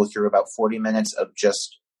 Then you go through about 40 minutes of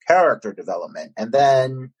just character development. And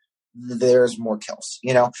then there's more kills.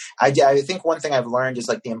 I think one thing I've learned is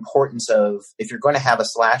like the importance of, if you're going to have a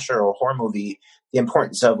slasher or a horror movie, the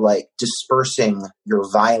importance of like dispersing your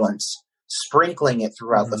violence, sprinkling it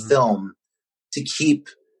throughout the film to keep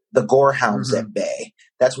the gore hounds at bay.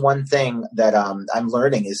 That's one thing that I'm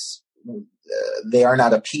learning is they are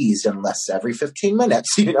not appeased unless every 15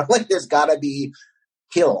 minutes, like there's gotta be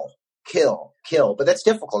kill. But that's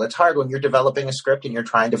difficult. It's hard when you're developing a script and you're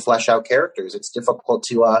trying to flesh out characters. It's difficult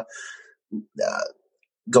to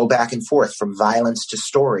go back and forth from violence to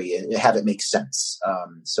story and have it make sense.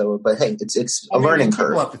 But hey, it's a learning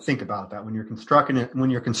curve. People have to think about that when you're constructing it.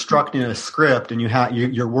 When you're constructing a script and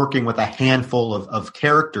you're working with a handful of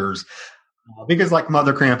characters, because like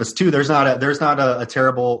Mother Krampus too, there's not a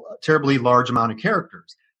terribly large amount of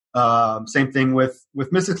characters. Same thing with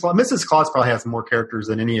Mrs. Claus. Mrs. Claus probably has more characters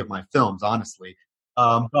than any of my films, honestly.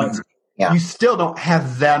 But you still don't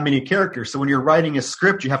have that many characters. So when you're writing a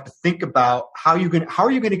script, you have to think about how are you going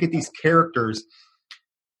to get these characters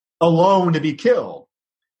alone to be killed,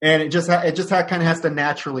 and it just kind of has to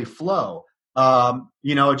naturally flow.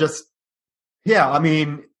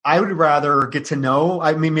 I would rather get to know.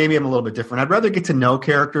 I mean, maybe I'm a little bit different. I'd rather get to know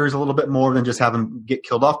characters a little bit more than just have them get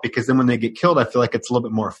killed off, because then when they get killed, I feel like it's a little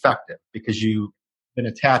bit more effective because you've been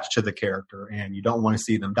attached to the character and you don't want to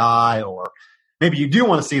see them die, or maybe you do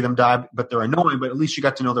want to see them die, but they're annoying, but at least you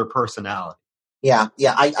got to know their personality. Yeah.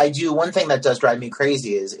 I do. One thing that does drive me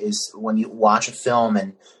crazy is when you watch a film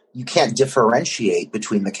and you can't differentiate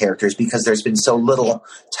between the characters because there's been so little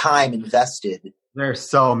time invested. There's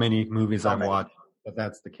so many movies I've watched that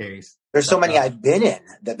that's the case. There's so many I've been in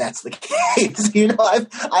that's the case.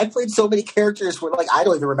 I've played so many characters where like I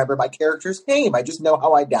don't even remember my character's name. I just know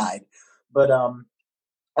how I died. But all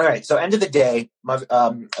right. So end of the day,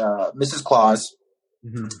 Mrs. Claus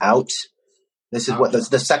out. This is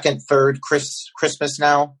the second, third Christmas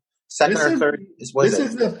now. Second or third is what? This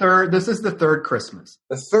is the third. This is the third Christmas.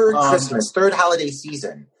 The third Christmas, third holiday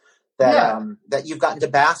season that you've gotten to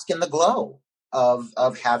bask in the glow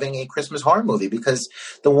of having a Christmas horror movie, because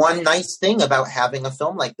the one nice thing about having a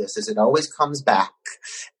film like this is it always comes back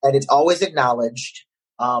and it's always acknowledged.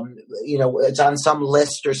 It's on some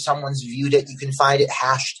list or someone's viewed it. You can find it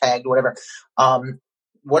hashtagged, whatever.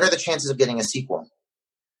 What are the chances of getting a sequel?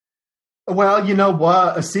 Well, you know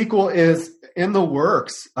what? A sequel is in the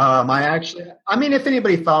works. If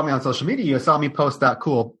anybody followed me on social media, you saw me post that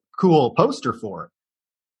cool poster for it.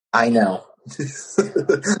 I know.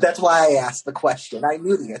 That's why I asked the question. I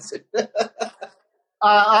knew the answer.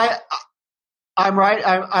 I'm right.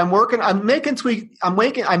 I'm working. I'm making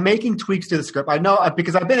tweaks to the script. I know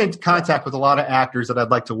because I've been in contact with a lot of actors that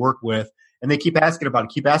I'd like to work with, and they keep asking about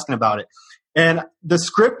it. And the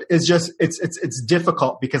script is just it's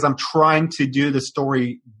difficult because I'm trying to do the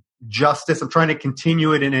story justice. I'm trying to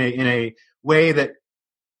continue it in a way that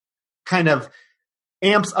kind of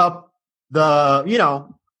amps up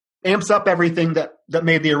everything that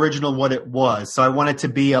made the original what it was. So I want it to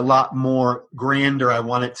be a lot more grander. I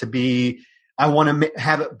want to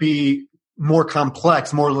have it be more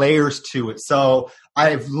complex, more layers to it. So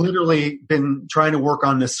I've literally been trying to work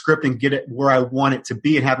on this script and get it where I want it to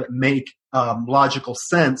be and have it make logical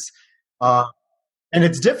sense. And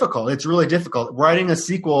it's difficult. It's really difficult. Writing a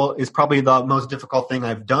sequel is probably the most difficult thing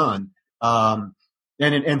I've done. And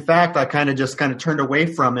in fact, I kind of turned away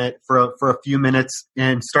from it for a few minutes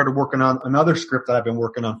and started working on another script that I've been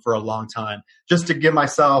working on for a long time, just to give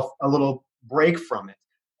myself a little break from it.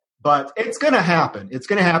 But it's going to happen. It's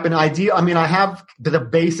going to happen. I have the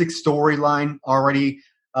basic storyline already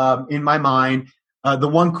in my mind. The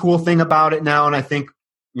one cool thing about it now, and I think,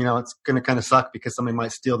 it's going to kind of suck because somebody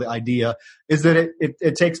might steal the idea, is that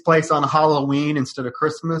it takes place on Halloween instead of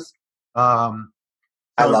Christmas. So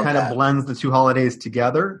it kind of blends the two holidays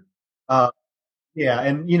together. And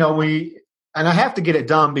I have to get it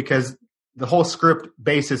done because the whole script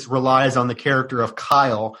basis relies on the character of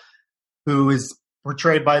Kyle, who is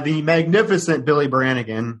portrayed by the magnificent Billy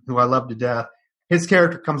Brannigan, who I love to death. His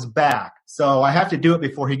character comes back. So I have to do it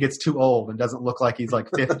before he gets too old and doesn't look like he's like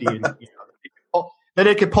 50. And, then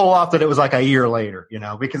it could pull off that it was like a year later,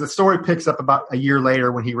 because the story picks up about a year later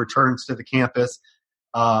when he returns to the campus.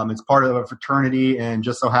 It's part of a fraternity, and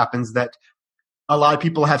just so happens that a lot of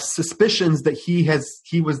people have suspicions that he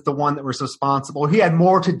was the one that was responsible. He had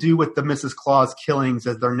more to do with the Mrs. Claus killings,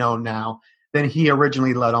 as they're known now, than he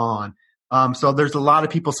originally let on. So there's a lot of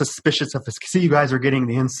people suspicious of this. See, you guys are getting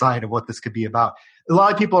the insight of what this could be about. A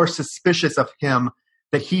lot of people are suspicious of him,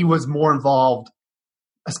 that he was more involved,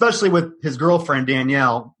 especially with his girlfriend,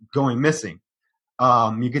 Danielle, going missing.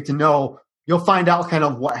 You'll find out kind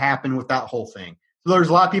of what happened with that whole thing. So there's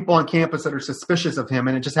a lot of people on campus that are suspicious of him,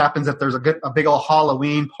 and it just happens that there's a big old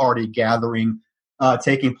Halloween party gathering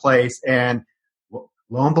taking place, and lo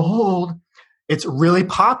and behold, it's really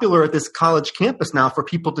popular at this college campus now for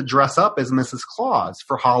people to dress up as Mrs. Claus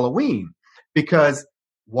for Halloween, because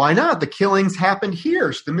why not? The killings happened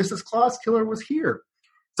here. The Mrs. Claus killer was here.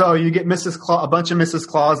 So you get a bunch of Mrs.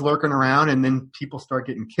 Claus lurking around, and then people start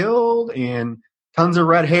getting killed, and tons of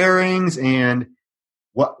red herrings, and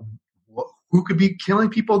who could be killing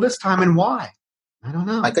people this time and why? I don't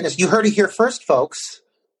know. My goodness, you heard it here first, folks.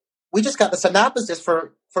 We just got the synopsis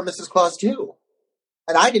for Mrs. Claus 2.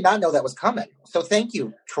 And I did not know that was coming. So thank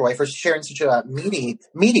you, Troy, for sharing such a meaty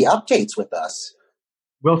updates with us.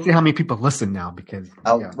 We'll see how many people listen now because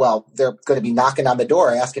well, they're going to be knocking on the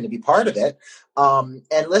door asking to be part of it.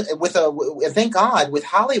 Thank God, with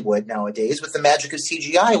Hollywood nowadays, with the magic of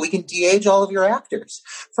CGI, we can de-age all of your actors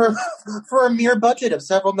for a mere budget of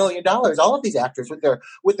several $1 million. All of these actors with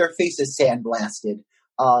their faces sandblasted,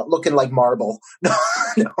 looking like marble,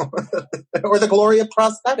 or the glory of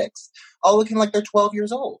prosthetics, all looking like they're 12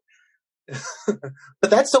 years old. But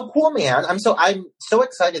that's so cool, man. I'm so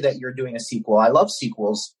excited that you're doing a sequel. I love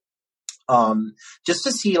sequels. Just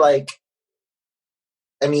to see, you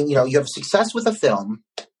have success with a film,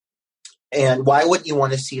 and why wouldn't you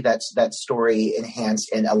want to see that story enhanced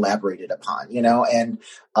and elaborated upon, and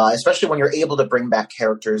especially when you're able to bring back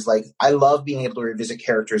characters. Like, I love being able to revisit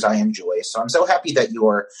characters I enjoy. So I'm so happy that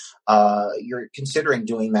you're considering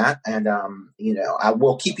doing that. And, I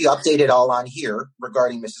will keep you updated all on here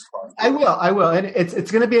regarding Mrs. Claus. I will. And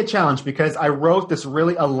it's going to be a challenge because I wrote this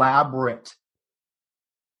really elaborate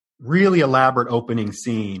opening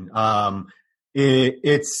scene.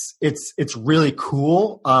 It's really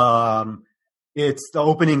cool. It's the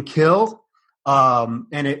opening kill.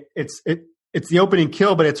 And it's the opening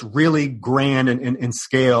kill, but it's really grand in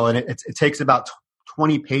scale. And it takes about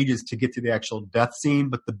 20 pages to get to the actual death scene,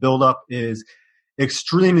 but the buildup is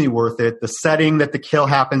extremely worth it. The setting that the kill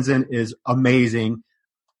happens in is amazing.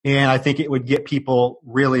 And I think it would get people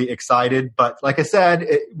really excited. But like I said,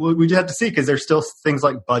 we just have to see, because there's still things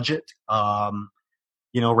like budget.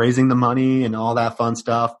 raising the money and all that fun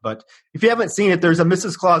stuff. But if you haven't seen it, there's a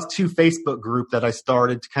Mrs. Claus 2 Facebook group that I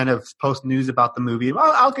started to kind of post news about the movie.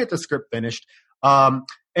 I'll get the script finished. And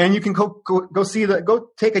you can go see go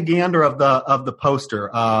take a gander of the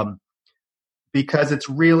poster. Because it's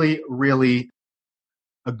really, really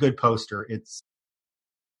a good poster.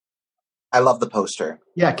 I love the poster.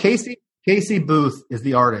 Yeah. Casey Booth is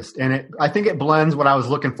the artist, and I think it blends what I was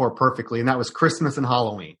looking for perfectly. And that was Christmas and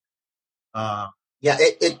Halloween. Yeah,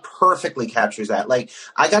 it perfectly captures that. Like,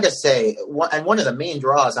 I got to say, one of the main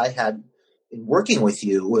draws I had in working with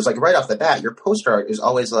you was like right off the bat, your poster art is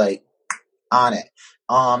always like on it.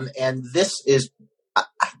 And this is, I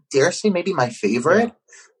dare say, maybe my favorite. Yeah.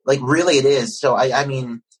 Like, really it is. So, I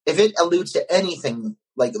mean, if it alludes to anything,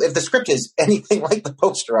 like if the script is anything like the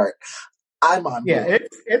poster art, I'm on. Yeah,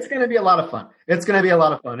 it's going to be a lot of fun. It's going to be a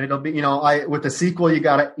lot of fun. It'll be, with the sequel, you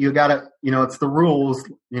got to, it's the rules,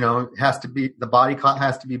 it has to be, the body count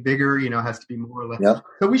has to be bigger, has to be more or less. Yep.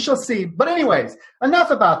 So we shall see. But anyways, enough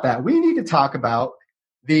about that. We need to talk about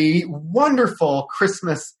the wonderful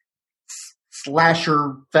Christmas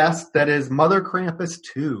slasher fest that is Mother Krampus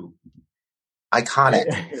 2. Iconic.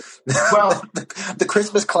 Well, the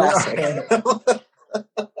Christmas classic.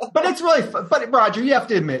 But it's really fun. But Roger, you have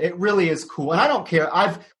to admit, it really is cool. And I don't care.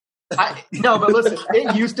 No, but listen,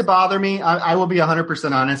 it used to bother me. I will be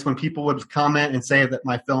 100% honest when people would comment and say that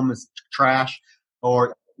my film is trash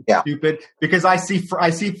or stupid, because I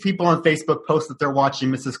see people on Facebook post that they're watching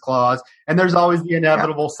Mrs. Claus, and there's always the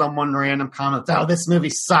inevitable someone random comments, "Oh, this movie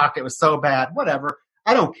sucked. It was so bad." Whatever.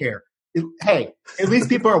 I don't care. Hey, at least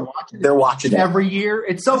people are watching it. They're watching it every year.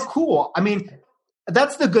 It's so cool. I mean,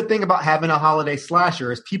 that's the good thing about having a holiday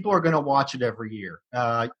slasher is people are going to watch it every year.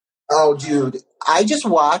 Oh, dude. I just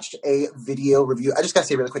watched a video review. I just got to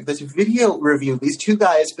say really quick, this video review, these two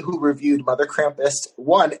guys who reviewed Mother Krampus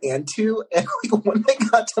 1 and 2, and like when they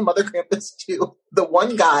got to Mother Krampus 2, the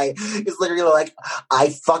one guy is literally like, I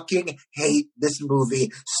fucking hate this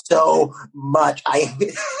movie so much.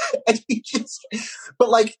 And he just, but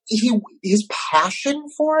like his passion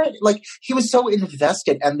for it, like he was so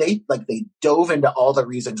invested, and they dove into all the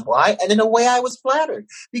reasons why. And in a way I was flattered,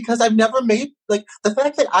 because I've never made, like, the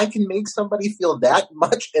fact that I can make somebody feel that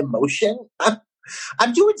much emotion,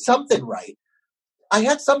 I'm doing something right. I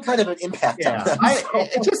had some kind of an impact on them. I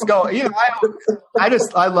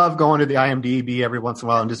love going to the IMDb every once in a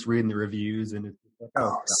while and just reading the reviews, and it's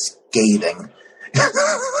scathing.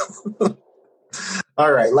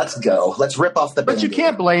 All right, let's go. Let's rip off the But you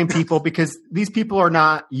can't blame people, because these people are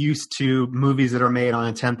not used to movies that are made on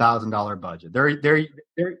a $10,000 budget. They're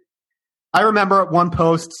I remember at one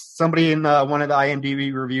post, somebody in one of the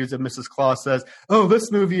IMDb reviews of Mrs. Claus says, "Oh, this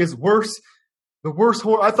movie is worse. The worst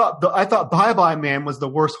horror. I thought Bye Bye Man was the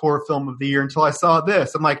worst horror film of the year until I saw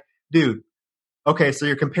this." I'm like, dude, okay, so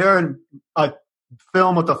you're comparing a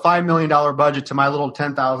film with a $5 million budget to my little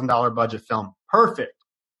 $10,000 budget film. Perfect.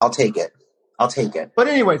 I'll take it. But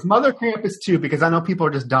anyways, Mother Krampus 2, because I know people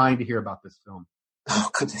are just dying to hear about this film. Oh,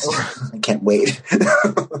 goodness. I can't wait.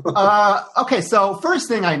 Okay, so first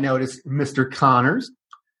thing I noticed, Mr. Connors,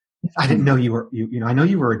 I didn't know you were, I know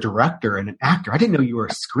you were a director and an actor. I didn't know you were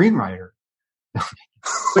a screenwriter.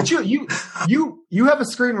 But you have a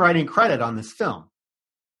screenwriting credit on this film.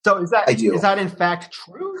 So is that in fact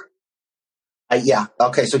true? Yeah.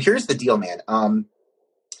 Okay, so here's the deal, man.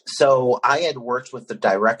 So I had worked with the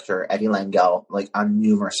director, Eddie Langell, like on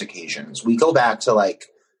numerous occasions. We go back to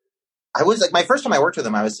I was like, my first time I worked with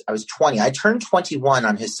him, I was 20. I turned 21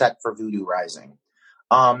 on his set for Voodoo Rising.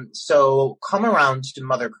 So come around to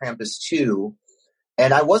Mother Krampus 2,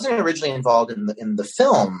 and I wasn't originally involved in the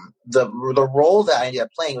film. The role that I ended up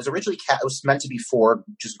playing was originally it was meant to be for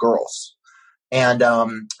just girls. And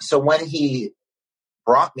so when he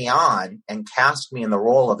brought me on and cast me in the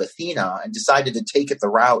role of Athena and decided to take it the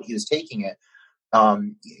route he was taking it,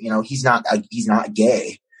 he's not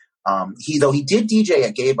gay. He did DJ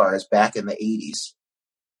at gay bars back in the 80s.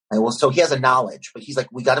 And so he has a knowledge, but he's like,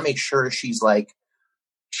 we got to make sure she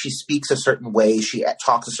speaks a certain way, she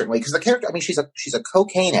talks a certain way, because the character, I mean, she's a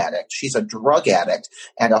cocaine addict, she's a drug addict,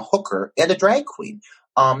 and a hooker, and a drag queen.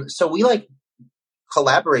 So we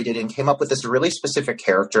collaborated and came up with this really specific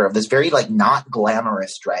character of this very not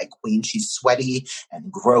glamorous drag queen. She's sweaty and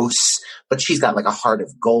gross, but she's got a heart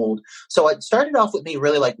of gold. So it started off with me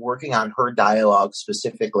really working on her dialogue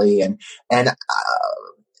specifically, and I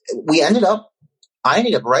ended up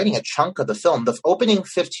writing a chunk of the film. The opening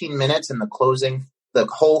 15 minutes and the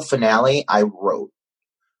whole finale I wrote.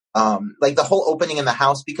 The whole opening in the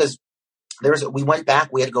house, because we had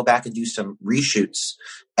to go back and do some reshoots,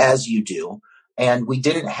 as you do. and we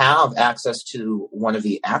didn't have access to one of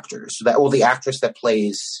the actors. The actress that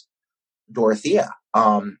plays Dorothea.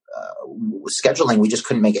 Scheduling, we just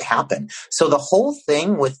couldn't make it happen. So the whole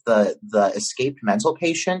thing with the escaped mental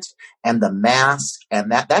patient and the mask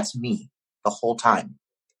and that's me the whole time.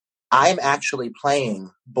 I'm actually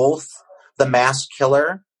playing both the masked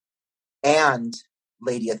killer and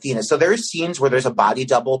Lady Athena. So there are scenes where there's a body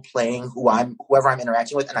double playing whoever I'm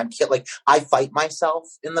interacting with, and I fight myself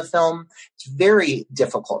in the film. It's very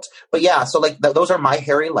difficult. But yeah, so like those are my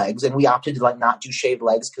hairy legs, and we opted to like not do shaved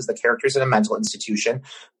legs because the character's in a mental institution.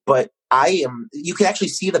 But you can actually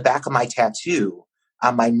see the back of my tattoo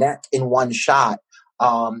on my neck in one shot.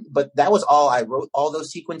 But that was all I wrote, all those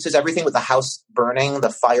sequences, everything with the house burning, the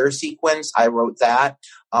fire sequence, I wrote that.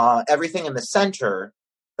 Everything in the center,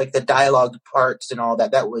 like the dialogue parts and all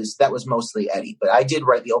that was mostly Eddie. But I did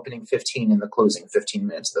write the opening 15 and the closing 15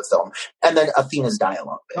 minutes of the film. And then Athena's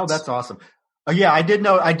dialogue bits. Oh, that's awesome. Yeah, I did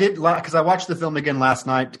know, because I watched the film again last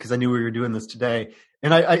night because I knew we were doing this today.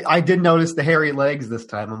 And I did notice the hairy legs this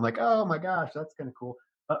time. I'm like, oh my gosh, that's kind of cool.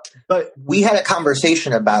 But we had a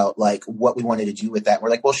conversation about like what we wanted to do with that. We're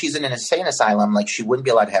like, well, she's in an insane asylum. Like she wouldn't be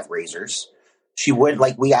allowed to have razors. She would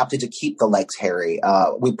we opted to keep the legs hairy.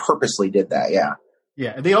 We purposely did that. Yeah.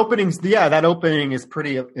 Yeah. The openings. Yeah. That opening is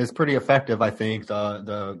pretty effective. I think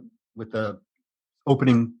with the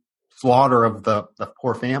opening slaughter of the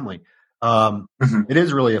poor family. It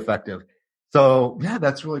is really effective. So yeah,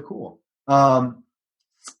 that's really cool.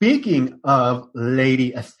 Speaking of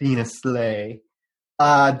Lady Athena Slay,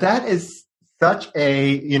 that is such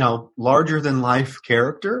a, larger than life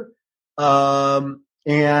character.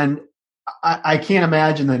 And I can't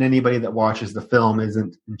imagine that anybody that watches the film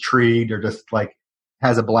isn't intrigued or just like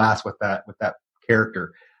has a blast with that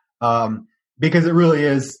character. Because it really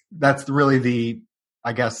is, that's really the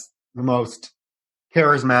most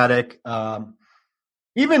charismatic,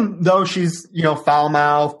 even though she's, foul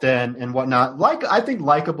mouthed and whatnot, I think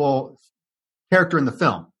likable character in the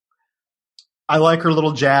film. I like her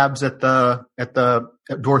little jabs at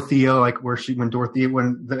Dorothea, like when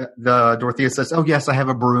Dorothea says, "Oh yes, I have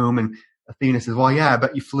a broom," and Athena says, "Well, yeah, I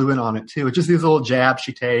bet you flew in on it too." It's just these little jabs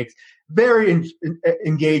she takes. Very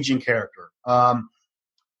engaging character.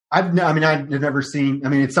 I've never seen. I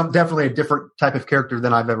mean, it's definitely a different type of character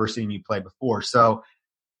than I've ever seen you play before. So,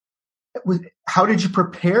 how did you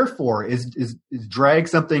prepare for it? Is drag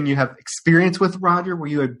something you have experience with, Roger? Were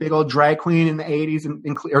you a big old drag queen in the 80s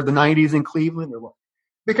or the 90s in Cleveland, or what?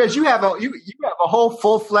 Because you have a whole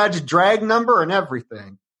full-fledged drag number and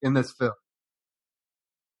everything in this film.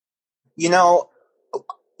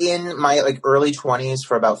 In my early 20s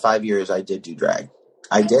for about 5 years, I did do drag.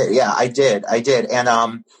 I did. Yeah, I did.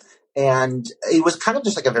 And it was kind of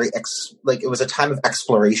just like it was a time of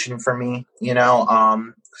exploration for me,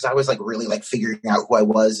 because I was really figuring out who I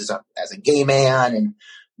was as a gay man, and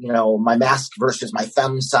my mask versus my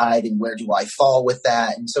femme side, and where do I fall with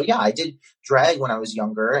that. And so yeah, I did drag when I was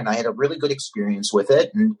younger, and I had a really good experience with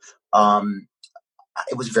it, and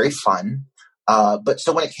it was very fun. But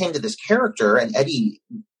so when it came to this character, and Eddie,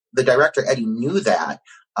 the director Eddie, knew that,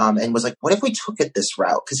 and was like, what if we took it this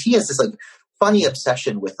route? Because he has this funny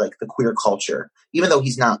obsession with the queer culture, even though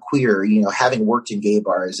he's not queer, having worked in gay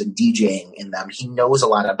bars and DJing in them, he knows a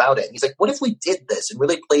lot about it. And he's like, what if we did this and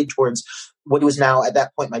really played towards what was now at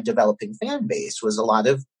that point my developing fan base was a lot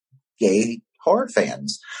of gay horror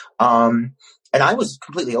fans. And I was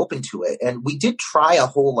completely open to it. And we did try a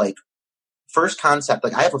whole first concept.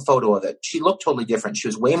 I have a photo of it. She looked totally different. She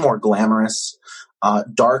was way more glamorous,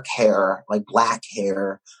 dark hair, black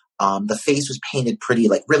hair. The face was painted pretty,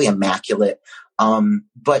 really immaculate.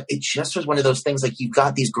 But it just was one of those things, you've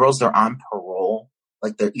got these girls that are on parole,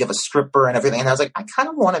 you have a stripper and everything. And I was like, I kind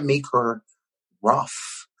of want to make her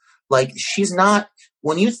rough. She's not,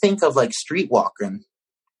 when you think of streetwalking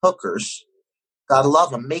hookers, gotta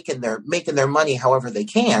love them, making their money however they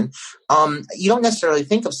can. You don't necessarily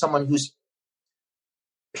think of someone who's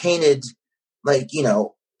painted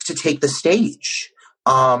to take the stage.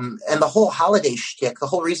 And the whole holiday shtick, the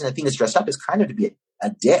whole reason Athena's dressed up is kind of to be a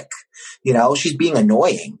dick. She's being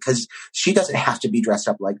annoying because she doesn't have to be dressed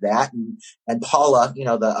up like that. And Paula,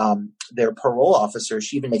 their parole officer,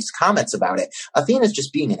 she even makes comments about it. Athena's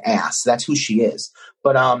just being an ass. That's who she is.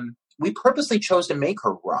 But we purposely chose to make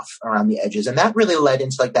her rough around the edges. And that really led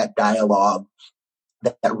into that dialogue,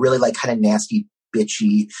 that really kind of nasty,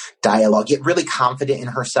 bitchy dialogue. Get really confident in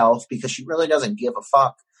herself because she really doesn't give a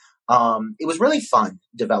fuck. It was really fun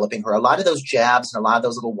developing her. A lot of those jabs and a lot of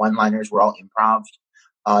those little one-liners were all improv.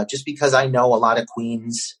 Just because I know a lot of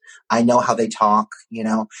queens, I know how they talk,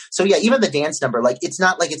 So yeah, even the dance number, it's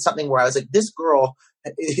not it's something where I was like, this girl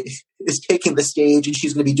is taking the stage and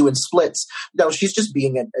she's going to be doing splits. No, she's just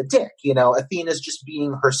being a dick. Athena's just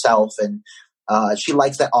being herself, and she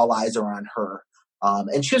likes that all eyes are on her.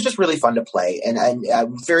 And she was just really fun to play, and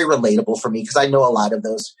very relatable for me because I know a lot of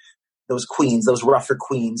those queens, those rougher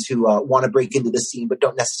queens who want to break into the scene but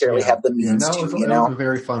don't necessarily have the means to. That was a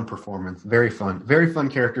very fun performance. Very fun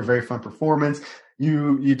character. Very fun performance.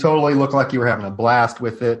 You totally look like you were having a blast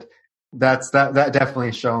with it. That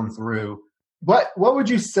definitely shone through. What would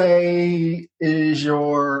you say is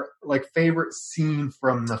your favorite scene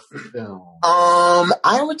from the film?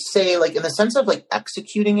 I would say in the sense of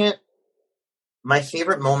executing it, my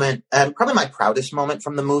favorite moment and probably my proudest moment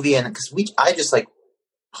from the movie, and because I just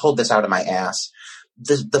pulled this out of my ass,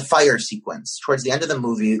 the fire sequence towards the end of the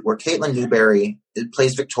movie where Caitlin Newberry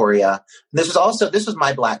plays Victoria. And this was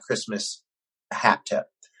my Black Christmas hat tip,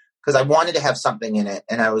 because I wanted to have something in it.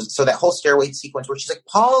 And so that whole stairway sequence where she's like,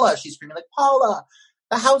 Paula, she's screaming Paula,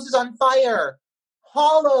 the house is on fire.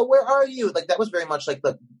 Paula, where are you? That was very much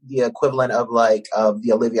the equivalent of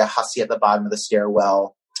the Olivia Hussey at the bottom of the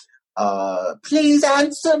stairwell. Please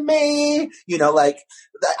answer me.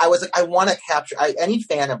 I was I want to capture. Any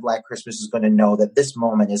fan of Black Christmas is going to know that this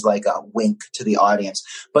moment is a wink to the audience.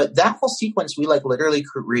 But that whole sequence, we literally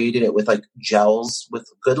created it with gels, with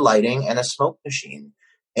good lighting and a smoke machine.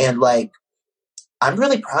 And I'm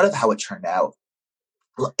really proud of how it turned out.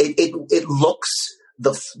 It looks,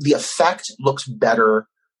 the effect looks better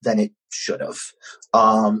than it should have.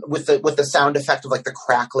 With the sound effect of the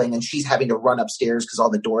crackling, and she's having to run upstairs because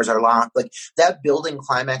all the doors are locked. That building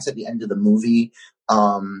climax at the end of the movie,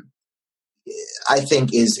 I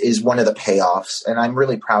think is one of the payoffs, and I'm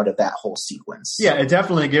really proud of that whole sequence. Yeah, it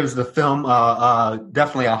definitely gives the film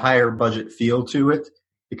definitely a higher budget feel to it,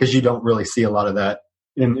 because you don't really see a lot of that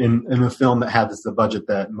in a film that has the budget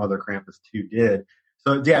that Mother Krampus 2 did.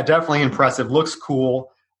 So yeah, definitely impressive. Looks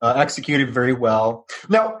cool. Executed very well.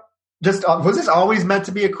 Now, just was this always meant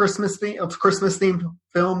to be a Christmas themed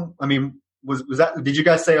film? I mean, was that? Did you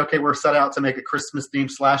guys say, okay, we're set out to make a Christmas themed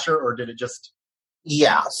slasher, or did it just?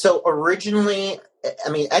 Yeah. So originally,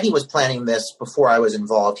 Eddie was planning this before I was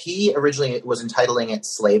involved. He originally was entitling it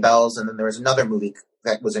Sleigh Bells, and then there was another movie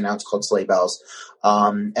that was announced called Sleigh Bells,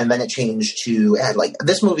 and then it changed to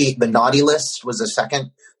this movie. The Naughty List was the second,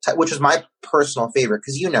 which was my personal favorite,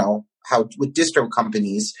 because how with distro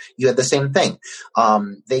companies, you had the same thing.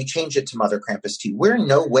 They changed it to Mother Krampus 2. We're in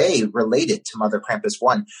no way related to Mother Krampus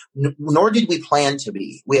 1, nor did we plan to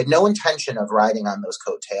be. We had no intention of riding on those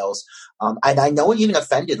coattails. And I know it even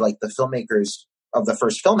offended the filmmakers of the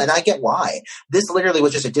first film, and I get why. This literally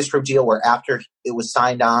was just a distro deal where after it was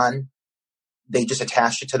signed on, they just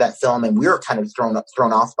attached it to that film, and we were kind of thrown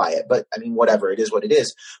off by it. But whatever, it is what it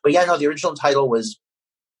is. But yeah, no, the original title was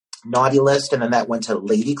Naughty List, and then that went to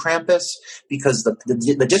Lady Krampus, because the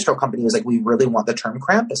distro company was we really want the term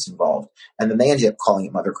Krampus involved, and then they ended up calling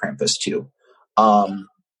it Mother Krampus 2.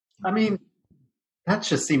 That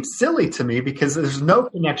just seems silly to me, because there's no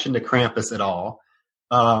connection to Krampus at all.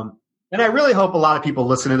 And I really hope a lot of people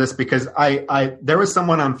listen to this, because there was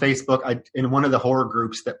someone on Facebook in one of the horror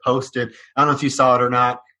groups that posted. I don't know if you saw it or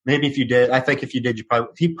not. Maybe if you did, I think if you did,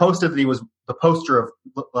 he posted that he was the poster of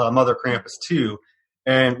Mother Krampus 2.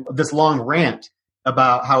 And this long rant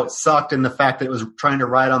about how it sucked, and the fact that it was trying to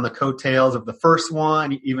ride on the coattails of the first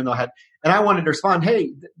one, even though and I wanted to respond,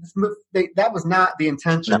 hey, that was not the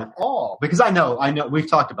intention at all. Because I know, we've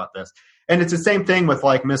talked about this. And it's the same thing with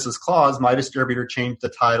Mrs. Claus. My distributor changed the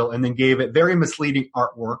title and then gave it very misleading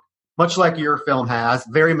artwork, much like your film has,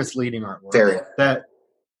 very misleading artwork. That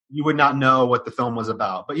you would not know what the film was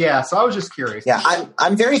about. But yeah, so I was just curious. Yeah,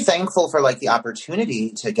 I'm very thankful for the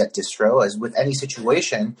opportunity to get distro, as with any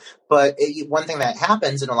situation. But one thing that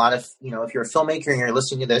happens in a lot of, if you're a filmmaker and you're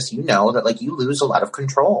listening to this, that you lose a lot of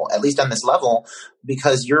control, at least on this level,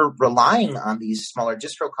 because you're relying on these smaller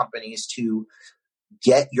distro companies to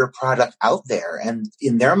get your product out there. And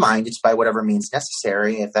in their mind, it's by whatever means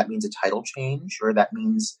necessary. If that means a title change, or that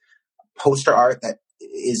means poster art that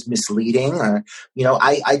is misleading, or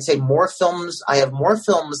I'd say more films. I have more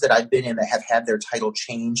films that I've been in that have had their title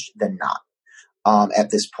changed than not at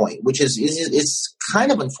this point, which is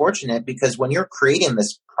kind of unfortunate, because when you're creating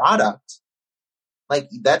this product,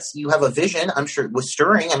 you have a vision. I'm sure with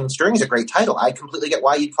Stirring. Stirring is a great title. I completely get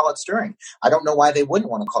why you'd call it Stirring. I don't know why they wouldn't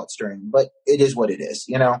want to call it Stirring, but it is what it is.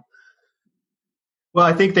 Well,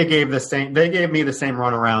 I think they gave me the same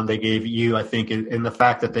runaround they gave you, I think, in the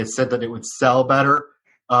fact that they said that it would sell better,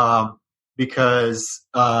 because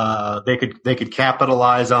they could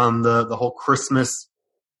capitalize on the whole Christmas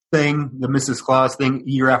thing, the Mrs. Claus thing,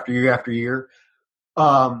 year after year after year.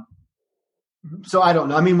 So I don't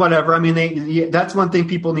know. I mean, whatever. I mean, that's one thing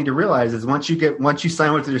people need to realize is once you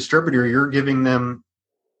sign with the distributor, you're giving them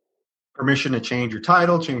permission to change your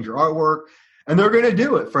title, change your artwork, and they're going to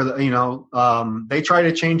do it for they try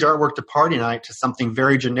to change artwork to Party Night to something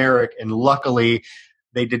very generic, and luckily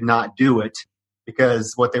they did not do it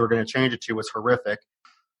because what they were going to change it to was horrific.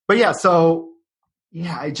 But you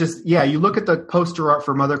look at the poster art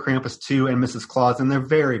for Mother Krampus 2 and Mrs. Claus, and they're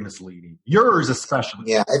very misleading. Yours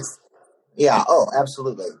especially. Yeah, oh,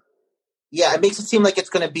 absolutely. Yeah, it makes it seem like it's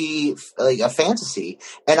going to be like a fantasy.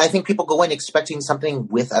 And I think people go in expecting something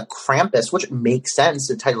with a Krampus, which makes sense.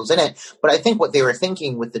 The title's in it. But I think what they were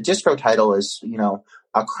thinking with the distro title is,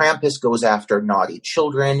 a Krampus goes after naughty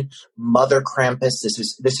children. Mother Krampus, this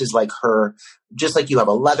is like her, just like you have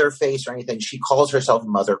a Leatherface or anything. She calls herself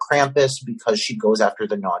Mother Krampus because she goes after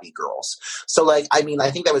the naughty girls. So, I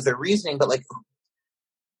think that was their reasoning, but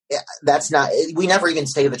that's not. We never even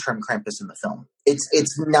say the term Krampus in the film.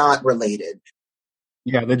 It's not related.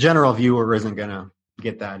 Yeah, the general viewer isn't gonna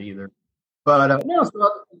get that either. But I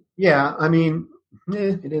mean,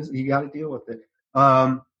 it is. You got to deal with it.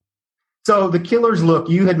 So the killer's look.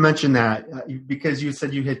 You had mentioned that because you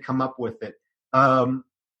said you had come up with it. So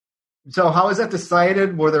how is that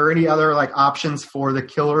decided? Were there any other options for the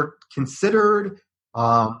killer considered?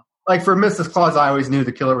 For Mrs. Claus, I always knew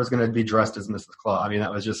the killer was going to be dressed as Mrs. Claus. I mean,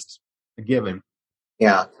 that was just a given.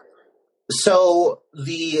 Yeah. So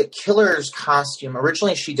the killer's costume,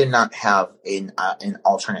 originally she did not have an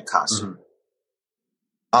alternate costume.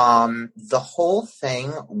 Mm-hmm. The whole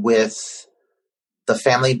thing with the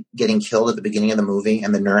family getting killed at the beginning of the movie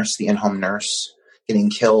and the in-home nurse getting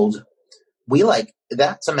killed,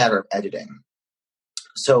 that's a matter of editing.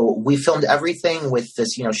 So we filmed everything with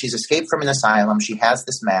this, she's escaped from an asylum. She has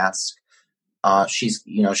this mask. She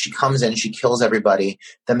comes in, she kills everybody.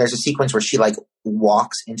 Then there's a sequence where she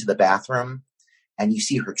walks into the bathroom and you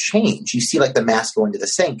see her change. You see the mask go into the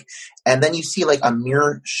sink, and then you see a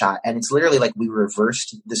mirror shot. And it's literally we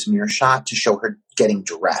reversed this mirror shot to show her getting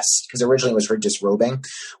dressed, because originally it was her disrobing.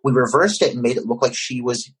 We reversed it and made it look like she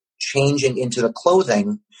was changing into the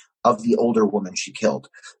clothing of the older woman she killed.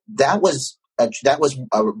 That was a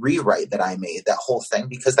rewrite that I made, that whole thing,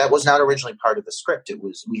 because that was not originally part of the script.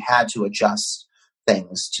 We had to adjust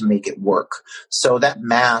things to make it work. So the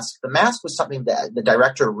mask was something that the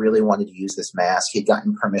director really wanted to use this mask. He had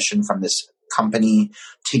gotten permission from this company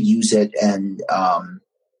to use it, and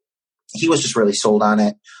he was just really sold on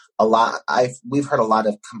it. We've heard a lot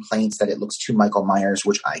of complaints that it looks too Michael Myers,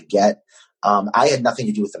 which I get. I had nothing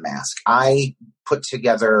to do with the mask. I put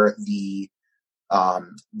together the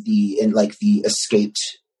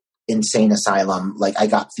escaped insane asylum. I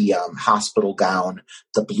got the hospital gown,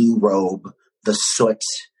 the blue robe, the soot.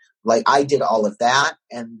 I did all of that,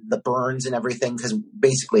 and the burns and everything, because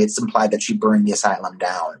basically it's implied that she burned the asylum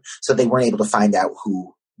down. So they weren't able to find out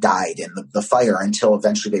who died in the fire until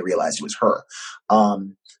eventually they realized it was her.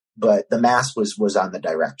 But the mask was on the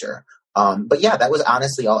director. But yeah, that was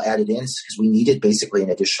honestly all added in because we needed basically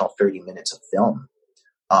an additional 30 minutes of film.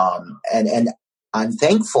 And I'm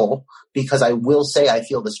thankful, because I will say I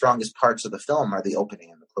feel the strongest parts of the film are the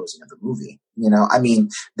opening and the closing of the movie.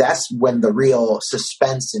 That's when the real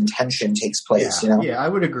suspense and tension takes place. Yeah, I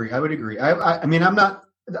would agree. I mean,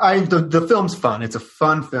 the film's fun. It's a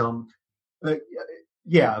fun film. But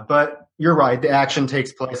you're right. The action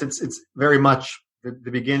takes place. It's very much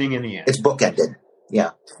the beginning and the end. It's bookended. Yeah.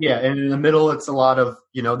 Yeah. And in the middle, it's a lot of,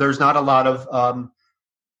 there's not a lot of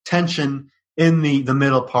tension in the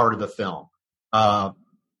middle part of the film.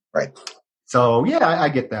 Right. So yeah, I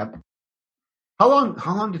get that. How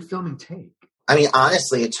long did filming take? I mean,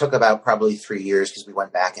 honestly, it took about probably 3 years because we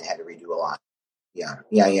went back and had to redo a lot. Yeah.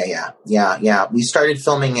 We started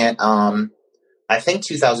filming it, I think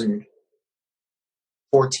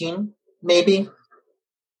 2014, maybe.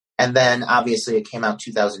 And then obviously it came out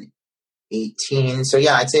 2018. So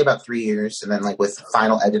yeah, I'd say about 3 years. And then with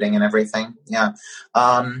final editing and everything. Yeah.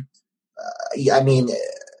 I mean,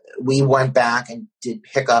 we went back and did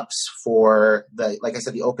pickups for like I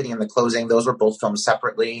said, the opening and the closing. Those were both filmed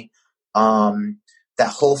separately. That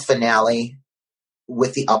whole finale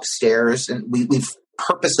with the upstairs, and we've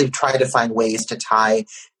purposely tried to find ways to tie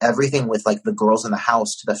everything with the girls in the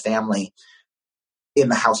house to the family in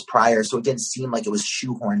the house prior, so it didn't seem like it was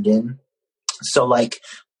shoehorned in. So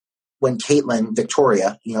when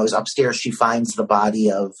Victoria, is upstairs, she finds the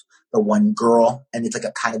body of the one girl, and it's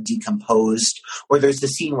a kind of decomposed. Or there's the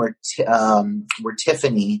scene where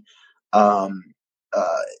Tiffany,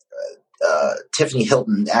 Tiffany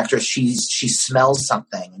Hilton, actress, she smells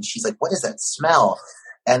something, and she's like, "What is that smell?"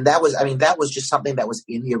 And that was just something that was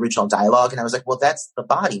in the original dialogue. And I was like, well, that's the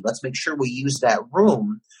body. Let's make sure we use that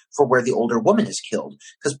room for where the older woman is killed.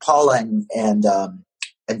 Because Paula and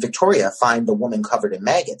Victoria find the woman covered in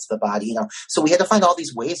maggots, the body, you know. So we had to find all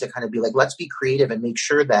these ways to kind of be like, let's be creative and make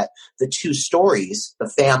sure that the two stories, the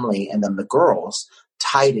family and then the girls,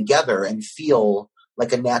 tie together and feel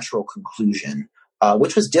like a natural conclusion,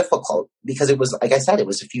 which was difficult because it was, like I said, it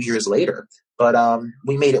was a few years later, but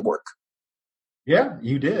we made it work. Yeah,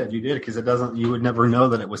 you did, because you would never know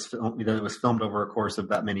that it was filmed over a course of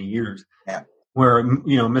that many years. Yeah. Where,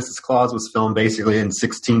 you know, Mrs. Claus was filmed basically in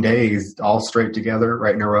 16 days, all straight together,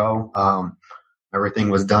 right in a row. Everything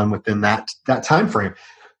was done within that time frame.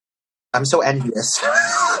 I'm so envious.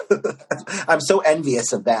 I'm so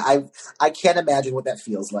envious of that. I can't imagine what that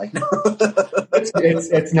feels like.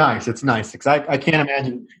 It's nice. It's nice because I can't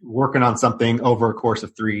imagine working on something over a course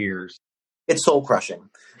of 3 years. It's soul crushing.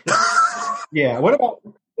 Yeah. What about?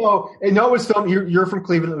 So, I know it was filmed. You're from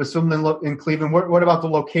Cleveland. It was filmed in Cleveland. What about the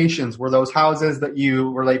locations? Were those houses that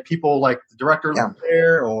were like people like the director lived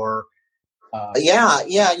there, or? Yeah.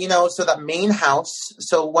 You know, so that main house.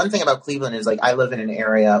 So one thing about Cleveland is like I live in an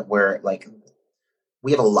area where like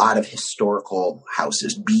we have a lot of historical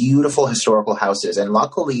houses, beautiful historical houses, and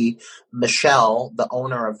luckily Michelle, the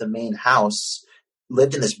owner of the main house,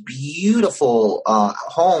 lived in this beautiful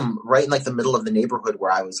home right in like the middle of the neighborhood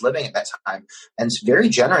where I was living at that time, and very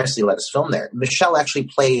generously let us film there. Michelle actually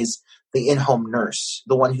plays the in-home nurse,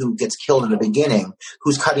 the one who gets killed in the beginning,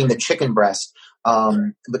 who's cutting the chicken breast.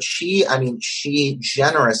 But she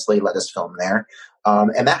generously let us film there.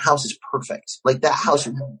 And that house is perfect. Like that house,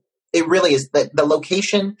 it really is. The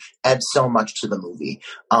location adds so much to the movie.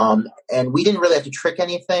 And we didn't really have to trick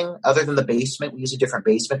anything other than the basement. We used a different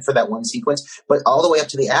basement for that one sequence, but all the way up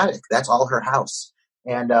to the attic, that's all her house.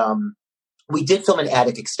 And we did film an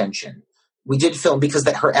attic extension. We did film because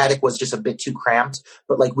her attic was just a bit too cramped,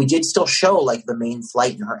 but like we did still show like the main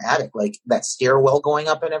flight in her attic, like that stairwell going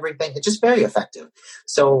up and everything. It's just very effective.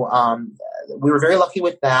 So we were very lucky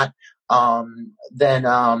with that.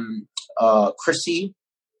 Then Chrissy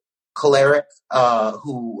Coleric,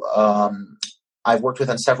 who I've worked with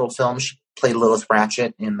on several films. She played Lilith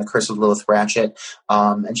Ratchet in The Curse of Lilith Ratchet,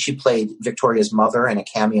 and she played Victoria's mother in a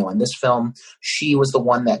cameo in this film. She was the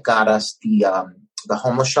one that got us the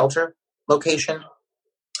homeless shelter location.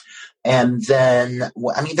 And then,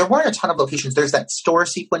 I mean, there weren't a ton of locations. There's that store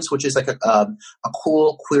sequence, which is like a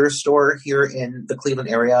cool queer store here in the Cleveland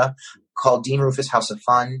area called Dean Rufus House of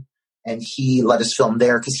Fun. And he let us film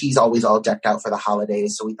there because he's always all decked out for the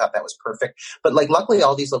holidays. So we thought that was perfect. But like, luckily,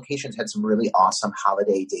 all these locations had some really awesome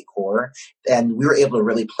holiday decor. And we were able to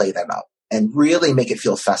really play them up and really make it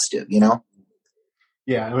feel festive, you know?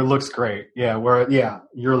 Yeah, it looks great. Yeah,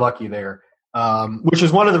 you're lucky there. Which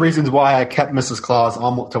is one of the reasons why I kept Mrs. Claus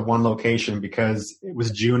almost to one location, because it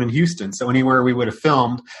was June in Houston. So anywhere we would have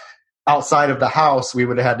filmed outside of the house, we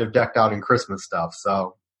would have had to have decked out in Christmas stuff.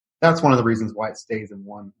 So that's one of the reasons why it stays in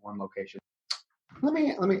one location. Let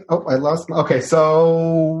me, I lost okay.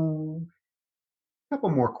 So a couple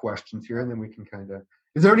more questions here and then we can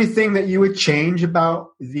is there anything that you would change about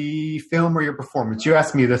the film or your performance? You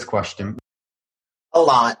asked me this question. A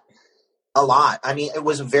lot. I mean, it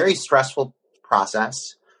was a very stressful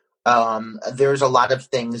process. There's a lot of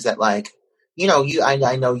things that like, you know,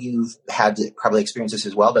 I know you've had to probably experience this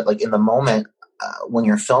as well, but like in the moment, when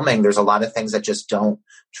you're filming, there's a lot of things that just don't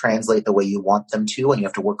translate the way you want them to, and you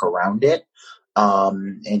have to work around it.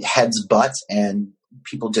 And heads butts, and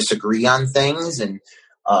people disagree on things, and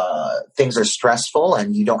things are stressful,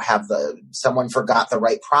 and you don't have someone forgot the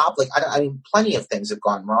right prop. Like, I mean, plenty of things have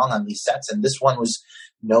gone wrong on these sets, and this one was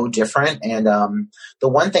no different. And the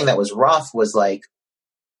one thing that was rough was like,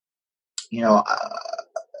 you know,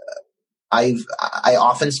 I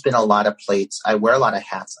often spin a lot of plates. I wear a lot of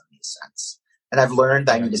hats on these sets. And I've learned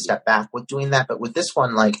I need to step back with doing that. But with this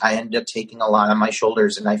one, like, I ended up taking a lot on my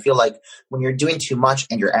shoulders. And I feel like when you're doing too much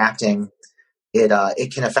and you're acting,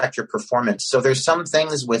 it can affect your performance. So there's some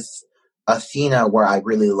things with Athena where I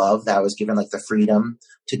really love that I was given like the freedom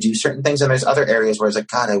to do certain things. And there's other areas where I was like,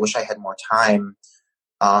 God, I wish I had more time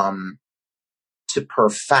to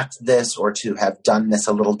perfect this, or to have done this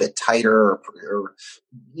a little bit tighter, or,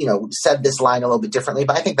 you know, said this line a little bit differently.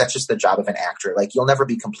 But I think that's just the job of an actor. Like, you'll never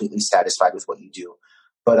be completely satisfied with what you do.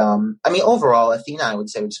 But, I mean, overall, Athena, I would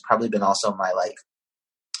say, has probably been also my, like,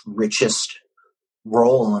 richest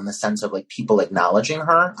role in the sense of, like, people acknowledging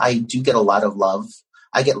her. I do get a lot of love.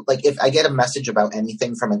 I get, like, if I get a message about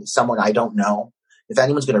anything from someone I don't know, if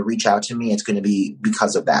anyone's going to reach out to me, it's going to be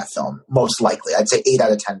because of that film. Most likely. I'd say 8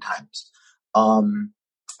 out of 10 times.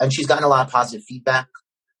 And she's gotten a lot of positive feedback.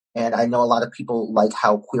 And I know a lot of people like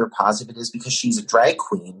how queer positive it is because she's a drag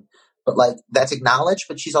queen, but like that's acknowledged,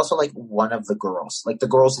 but she's also like one of the girls, like the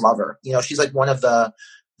girls love her. You know, she's like one of the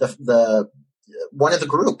one of the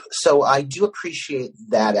group. So I do appreciate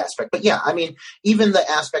that aspect. But yeah, I mean, even the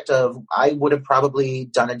aspect of I would have probably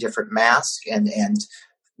done a different mask and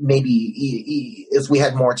maybe if we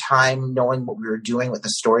had more time knowing what we were doing with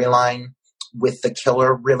the storyline with the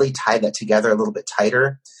killer, really tie that together a little bit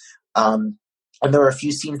tighter. And there were a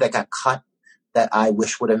few scenes that got cut that I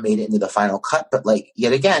wish would have made it into the final cut. But like,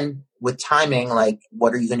 yet again, with timing, like,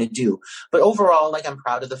 what are you going to do? But overall, like, I'm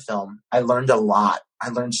proud of the film. I learned a lot. I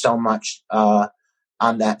learned so much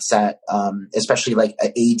on that set, especially like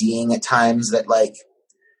ADing at times that like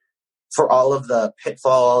for all of the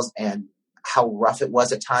pitfalls and how rough it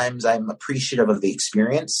was at times, I'm appreciative of the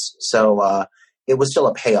experience. So it was still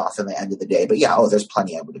a payoff in the end of the day. But yeah, there's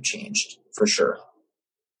plenty I would have changed for sure.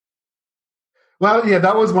 Well, yeah,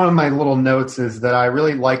 that was one of my little notes is that I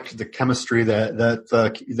really liked the chemistry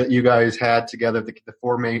that you guys had together. The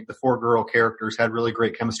four girl characters had really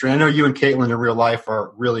great chemistry. I know you and Caitlin in real life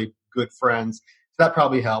are really good friends. So that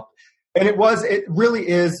probably helped. And it really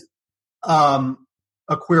is a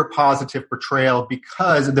queer positive portrayal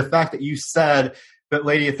because of the fact that you said that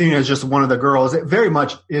Lady Athena is just one of the girls. It very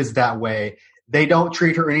much is that way. They don't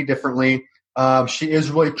treat her any differently. She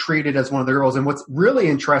is really treated as one of the girls. And what's really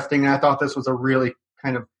interesting, and I thought this was a really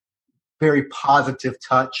kind of very positive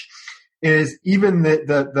touch, is even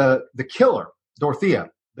the killer, Dorothea,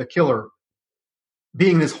 the killer,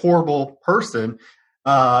 being this horrible person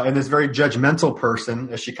and this very judgmental person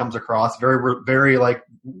as she comes across, very like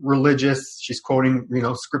religious. She's quoting,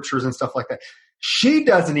 scriptures and stuff like that. She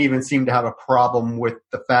doesn't even seem to have a problem with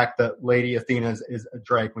the fact that Lady Athena is a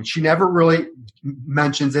drag queen. She never really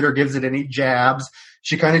mentions it or gives it any jabs.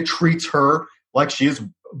 She kind of treats her like she is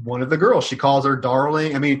one of the girls. She calls her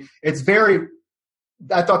darling. I mean, I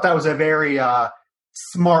thought that was a very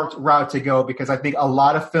smart route to go because I think a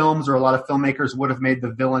lot of films or a lot of filmmakers would have made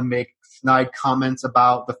the villain make snide comments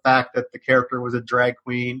about the fact that the character was a drag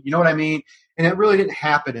queen. You know what I mean? And it really didn't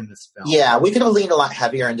happen in this film. Yeah, we could have leaned a lot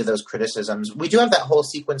heavier into those criticisms. We do have that whole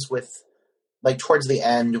sequence with, like, towards the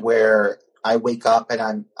end where I wake up and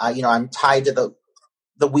I'm tied to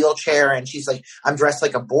the wheelchair, and she's like, I'm dressed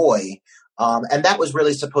like a boy. And that was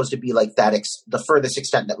really supposed to be like that, the furthest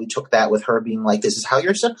extent that we took that with her being like, this is how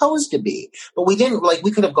you're supposed to be. But we didn't, like,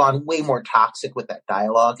 we could have gone way more toxic with that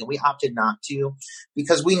dialogue, and we opted not to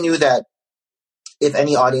because we knew that if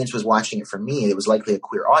any audience was watching it from me, it was likely a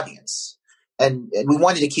queer audience. And we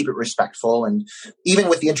wanted to keep it respectful. And even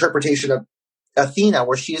with the interpretation of Athena,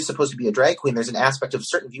 where she is supposed to be a drag queen, there's an aspect of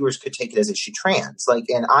certain viewers could take it as, is she trans? Like,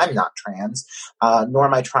 and I'm not trans, nor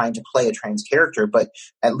am I trying to play a trans character, but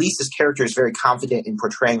at least this character is very confident in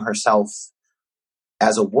portraying herself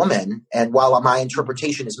as a woman. And while my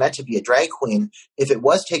interpretation is meant to be a drag queen, if it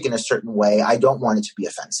was taken a certain way, I don't want it to be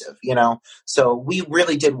offensive, So we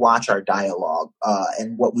really did watch our dialogue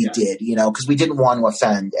and what we did, because we didn't want to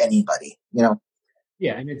offend anybody, Yeah,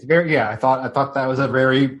 and it's very I thought that was a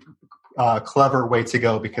very clever way to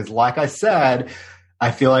go because, like I said, I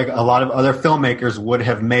feel like a lot of other filmmakers would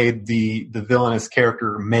have made the villainous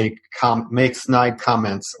character make snide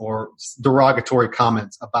comments or derogatory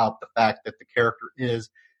comments about the fact that the character is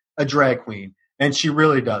a drag queen, and she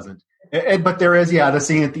really doesn't. But there is, the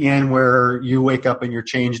scene at the end where you wake up and you're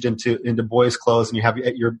changed into boys' clothes and you have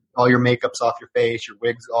all your makeup's off your face, your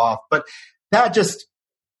wig's off. But that just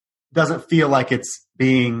doesn't feel like it's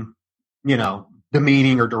being,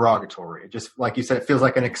 demeaning or derogatory. It just, like you said, it feels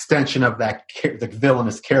like an extension of the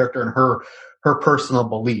villainous character and her personal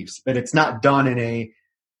beliefs, but it's not done in a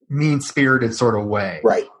mean-spirited sort of way.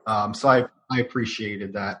 Right. So I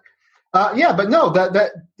appreciated that. But no,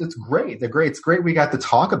 that's great. It's great we got to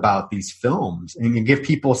talk about these films and give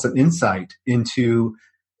people some insight into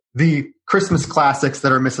the Christmas classics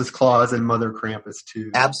that are Mrs. Claus and Mother Krampus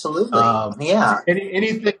too. Absolutely.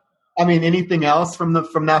 Anything else from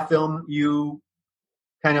that film you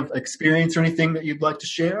kind of experience or anything that you'd like to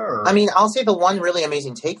share? Or? I mean, I'll say the one really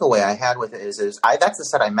amazing takeaway I had with it is that's the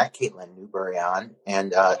set I met Caitlin Newberry on,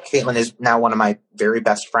 and Caitlin is now one of my very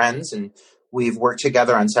best friends, and we've worked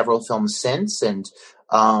together on several films since, and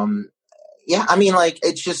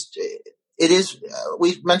it's just, it is,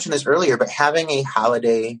 we mentioned this earlier, but having a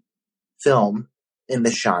holiday film in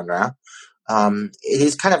this genre, it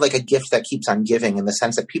is kind of like a gift that keeps on giving in the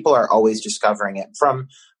sense that people are always discovering it from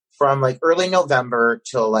like early November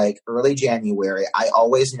till like early January. I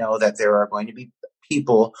always know that there are going to be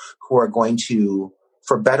people who are going to,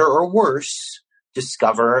 for better or worse,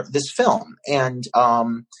 discover this film. And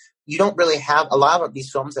you don't really have a lot of these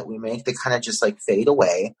films that we make. They kind of just like fade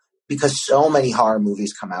away because so many horror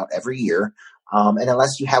movies come out every year. And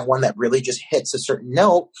unless you have one that really just hits a certain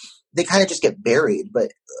note, they kind of just get buried.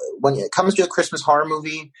 But when it comes to a Christmas horror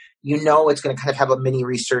movie, you know it's going to kind of have a mini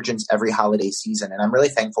resurgence every holiday season. And I'm really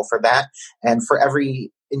thankful for that. And for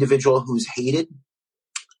every individual who's hated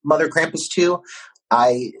Mother Krampus 2,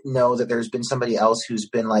 I know that there's been somebody else who's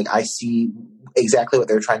been like, I see exactly what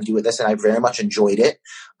they're trying to do with this, and I very much enjoyed it.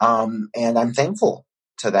 And I'm thankful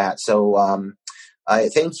to that. So I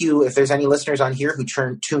thank you. If there's any listeners on here who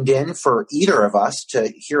tuned in for either of us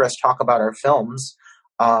to hear us talk about our films,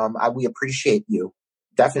 we appreciate you.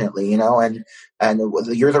 Definitely, and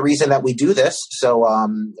you're the reason that we do this. So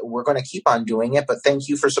we're going to keep on doing it, but thank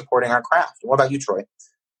you for supporting our craft. What about you, Troy?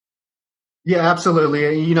 Yeah,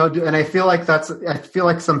 absolutely. And I feel like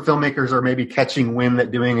some filmmakers are maybe catching wind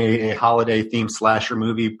that doing a holiday themed slasher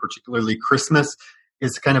movie, particularly Christmas,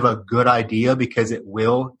 is kind of a good idea because it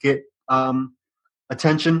will get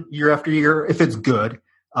attention year after year if it's good.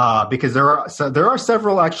 Because there are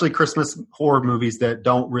several actually Christmas horror movies that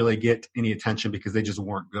don't really get any attention because they just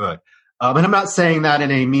weren't good. And I'm not saying that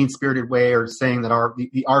in a mean-spirited way or saying that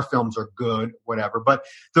our films are good, whatever. But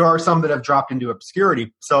there are some that have dropped into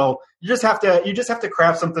obscurity. So you just have to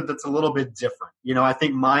craft something that's a little bit different. I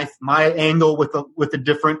think my angle with the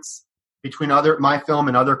difference between my film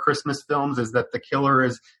and other Christmas films is that the killer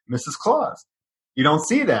is Mrs. Claus. You don't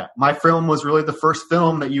see that. My film was really the first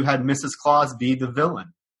film that you had Mrs. Claus be the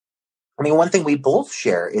villain. I mean, one thing we both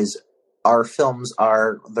share is our films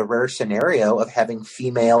are the rare scenario of having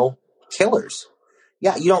female killers.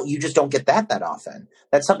 Yeah, you just don't get that often.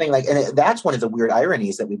 That's something and that's one of the weird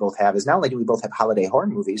ironies that we both have is not only do we both have holiday horror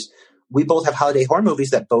movies, we both have holiday horror movies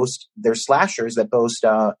that boast, they're slashers that boast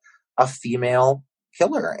a female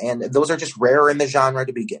killer. And those are just rare in the genre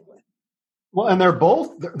to begin with. Well, and they're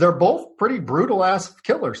both pretty brutal ass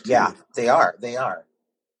killers too. Yeah, they are.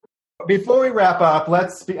 Before we wrap up,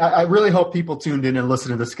 I really hope people tuned in and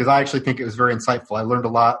listened to this because I actually think it was very insightful. I learned a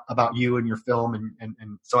lot about you and your film, and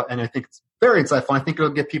I think it's very insightful. I think it'll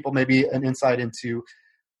give people maybe an insight into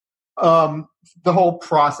the whole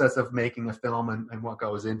process of making a film and what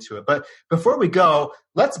goes into it. But before we go,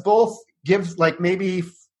 let's both give maybe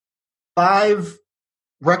 5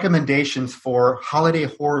 recommendations for holiday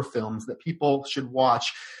horror films that people should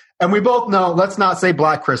watch. And we both know, let's not say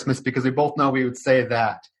Black Christmas because we both know we would say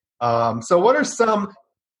that. So what are some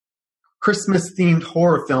Christmas-themed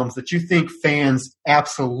horror films that you think fans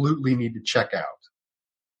absolutely need to check out?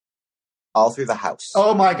 All Through the House.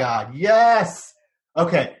 Oh, my God. Yes.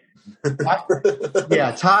 Okay.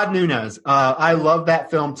 Todd Nunez. I love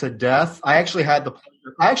that film to death. I actually had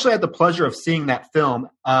the pleasure of seeing that film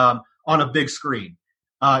on a big screen.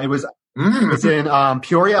 It was in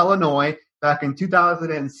Peoria, Illinois, back in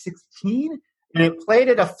 2016. And it played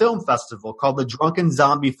at a film festival called the Drunken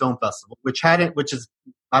Zombie Film Festival, which is,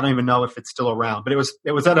 I don't even know if it's still around, but it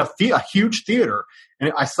was at a huge theater,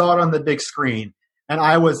 and I saw it on the big screen, and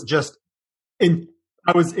I was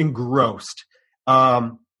engrossed.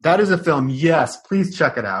 That is a film. Yes, please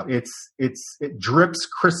check it out. It drips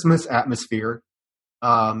Christmas atmosphere.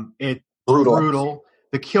 It's brutal.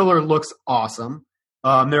 The killer looks awesome.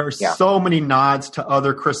 There are so many nods to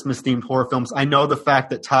other Christmas-themed horror films. I know the fact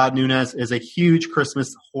that Todd Nunez is a huge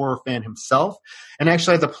Christmas horror fan himself. And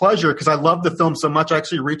actually I had the pleasure, because I love the film so much, I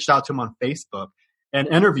actually reached out to him on Facebook and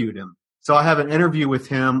interviewed him. So I have an interview with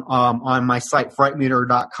him on my site,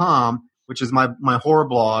 frightmeter.com, which is my horror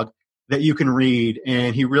blog that you can read.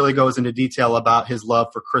 And he really goes into detail about his love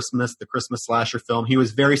for Christmas, the Christmas slasher film. He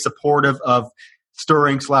was very supportive of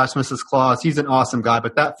Stirring / Mrs. Claus. He's an awesome guy.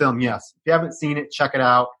 But that film, yes. If you haven't seen it, check it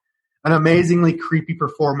out. An amazingly creepy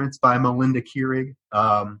performance by Melinda Kierig.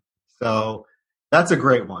 So that's a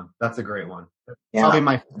great one. Yeah. Probably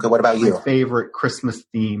my what about you? Favorite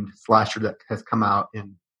Christmas-themed slasher that has come out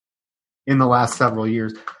in the last several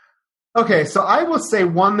years. Okay, so I will say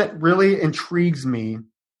one that really intrigues me,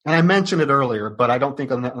 and I mentioned it earlier, but I don't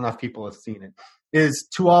think enough people have seen it, is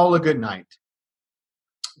To All a Good Night,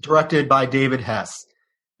 directed by David Hess.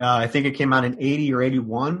 I think it came out in 80 or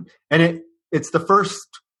 81, and it's the first,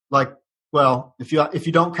 if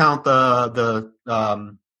you don't count the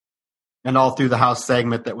and All Through the House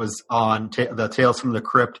segment that was on the Tales from the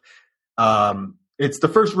Crypt, it's the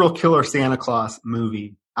first real killer Santa Claus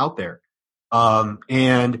movie out there.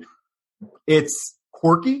 And it's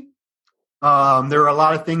quirky. There are a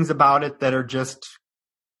lot of things about it that are just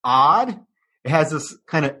odd. It has this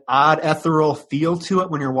kind of odd ethereal feel to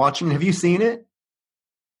it when you're watching. Have you seen it?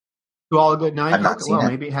 To All a Good Night? I've not seen it.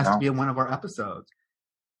 Maybe it has to be in one of our episodes.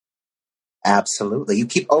 Absolutely. You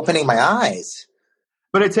keep opening my eyes.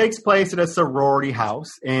 But it takes place at a sorority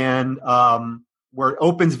house, and where it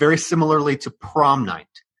opens very similarly to Prom Night.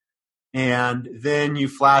 And then you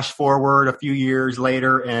flash forward a few years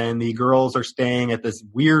later, and the girls are staying at this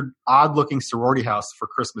weird, odd-looking sorority house for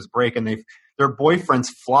Christmas break, and their boyfriends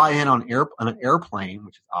fly in on an airplane,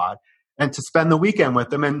 which is odd, and to spend the weekend with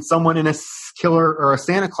them. And someone in a killer or a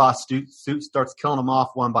Santa Claus suit starts killing them off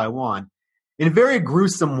one by one in very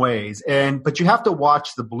gruesome ways. But you have to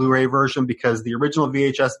watch the Blu-ray version because the original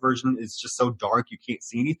VHS version is just so dark you can't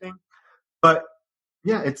see anything. But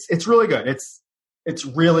yeah, it's really good. It's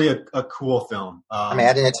really a cool film. I'm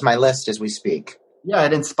adding it to my list as we speak. Yeah,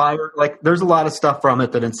 it inspired, there's a lot of stuff from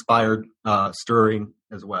it that inspired Stirring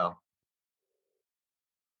as well.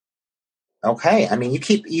 Okay. I mean, you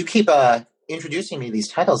keep introducing me to these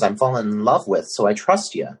titles I'm falling in love with, so I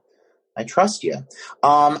trust you.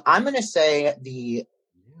 I'm going to say the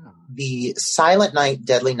Silent Night,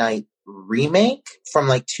 Deadly Night remake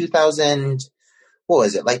from 2000. What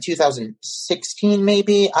was it, 2016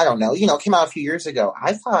 maybe? I don't know. It came out a few years ago.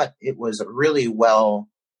 I thought it was a really well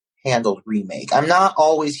handled remake. I'm not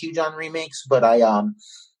always huge on remakes, but I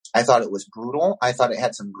thought it was brutal. I thought it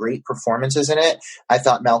had some great performances in it. I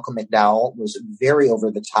thought Malcolm McDowell was very over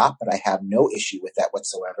the top, but I have no issue with that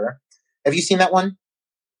whatsoever. Have you seen that one?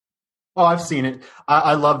 Oh, I've seen it.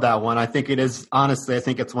 I love that one. I think it is, honestly, I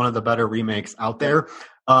think it's one of the better remakes out there.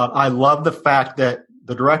 I love the fact that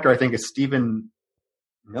the director, I think, is Stephen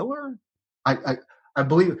Miller? I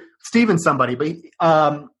believe Steven somebody, but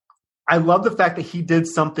I love the fact that he did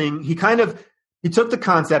something. He took the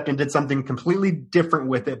concept and did something completely different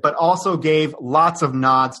with it, but also gave lots of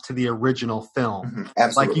nods to the original film. Mm-hmm.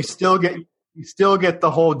 Absolutely. You still get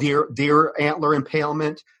the whole deer antler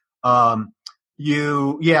impalement. But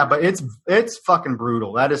it's fucking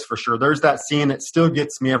brutal. That is for sure. There's that scene that still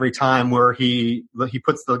gets me every time where he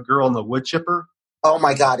puts the girl in the wood chipper. Oh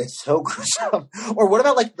my God, it's so gruesome. Or what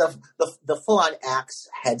about the full-on axe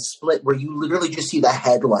head split where you literally just see the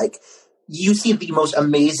head, you see the most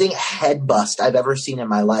amazing head bust I've ever seen in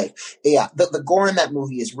my life. Yeah, the gore in that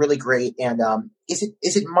movie is really great. And is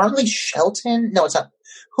it Marley Shelton? No, it's not.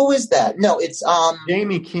 Who is that? No, it's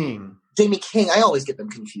Jamie King. Jamie King. I always get them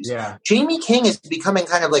confused. Yeah. Jamie King is becoming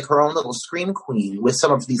kind of like her own little scream queen with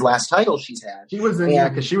some of these last titles she's had. She was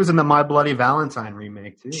because she was in the My Bloody Valentine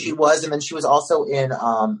remake too. She was, and then she was also in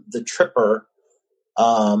The Tripper.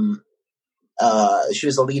 She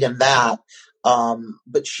was the lead in that.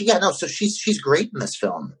 But so she's great in this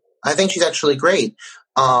film. I think she's actually great.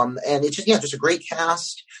 And it's just a great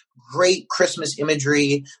cast, great Christmas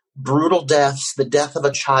imagery, brutal deaths, the death of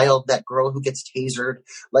a child, that girl who gets tasered,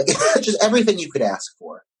 just everything you could ask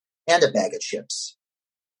for, and a bag of chips.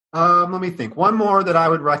 Let me think. One more that I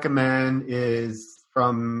would recommend is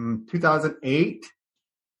from 2008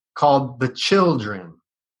 called The Children.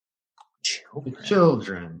 The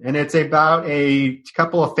Children. And it's about a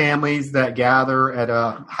couple of families that gather at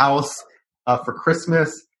a house for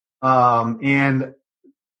Christmas. And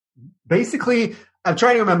basically, I'm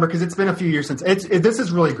trying to remember because it's been a few years since. This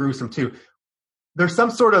is really gruesome too. There's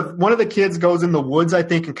some sort of, one of the kids goes in the woods, I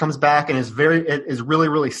think, and comes back and is really,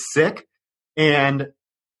 really sick. And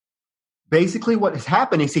basically what has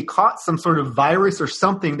happened is he caught some sort of virus or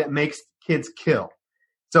something that makes kids kill.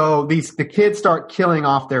 So the kids start killing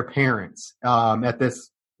off their parents at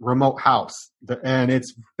this remote house. And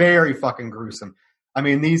it's very fucking gruesome. I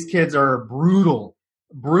mean, these kids are brutal,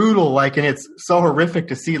 and it's so horrific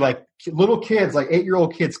to see little kids,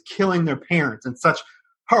 8-year-old kids killing their parents in such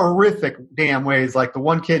horrific damn ways. The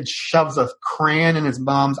one kid shoves a crayon in his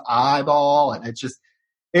mom's eyeball, and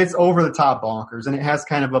it's over the top bonkers, and it has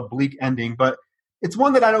kind of a bleak ending, but it's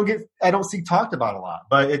one that I don't see talked about a lot,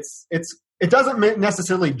 but it doesn't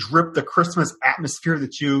necessarily drip the Christmas atmosphere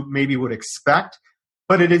that you maybe would expect,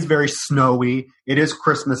 but it is very snowy. It is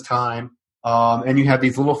Christmas time. And you have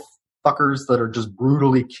these little fuckers that are just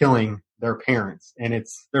brutally killing their parents. And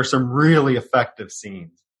there's some really effective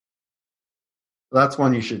scenes. So that's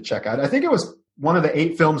one you should check out. I think it was one of the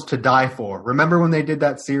 8 films to die for. Remember when they did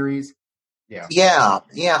that series? Yeah.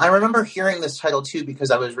 Yeah. I remember hearing this title too, because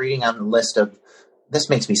I was reading on the list of, this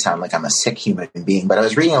makes me sound like I'm a sick human being, but I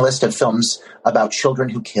was reading a list of films about children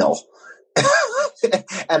who kill.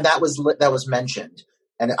 And that was mentioned.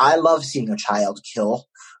 And I love seeing a child kill.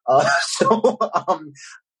 So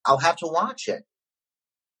I'll have to watch it.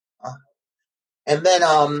 And then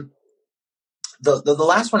the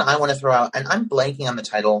last one I want to throw out, and I'm blanking on the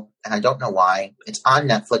title, and I don't know why. It's on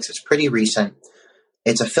Netflix. It's pretty recent.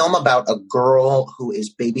 It's a film about a girl who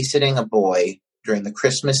is babysitting a boy during the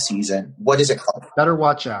Christmas season. What is it called? Better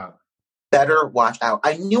Watch Out. Better Watch Out.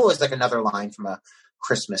 I knew it was another line from a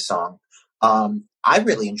Christmas song. I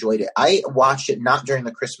really enjoyed it. I watched it not during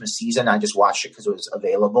the Christmas season. I just watched it because it was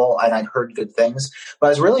available and I'd heard good things. But I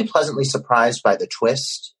was really pleasantly surprised by the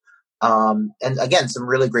twist. And again, some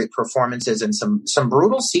really great performances and some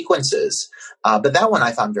brutal sequences. But that one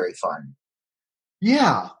I found very fun.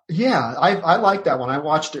 Yeah. I like that one. I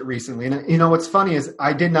watched it recently. And, you know, what's funny is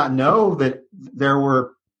I did not know that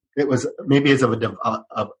it was maybe as of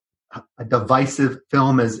a divisive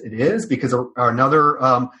film as it is, because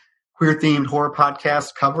another queer-themed horror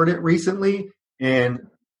podcast covered it recently, and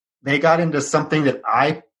they got into something that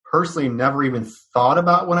I personally never even thought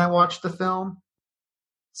about when I watched the film.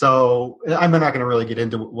 So I'm not going to really get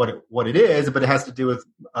into what it is, but it has to do with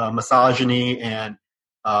misogyny and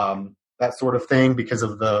that sort of thing because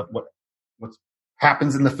of what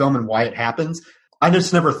happens in the film and why it happens. I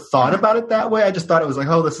just never thought about it that way. I just thought it was like,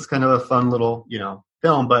 oh, this is kind of a fun little,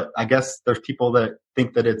 film. But I guess there's people that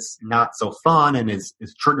think that it's not so fun and is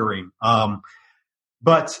triggering.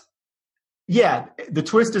 But yeah, the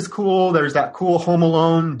twist is cool. There's that cool Home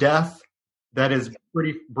Alone death that is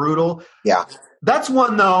pretty brutal. Yeah. That's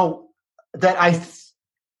one though that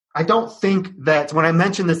I don't think that when I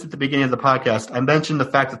mentioned this at the beginning of the podcast, I mentioned the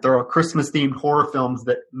fact that there are Christmas themed horror films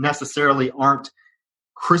that necessarily aren't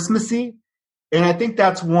Christmassy. And I think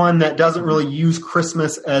that's one that doesn't really use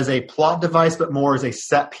Christmas as a plot device, but more as a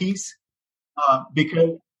set piece.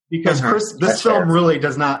 Because this film really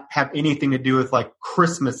does not have anything to do with like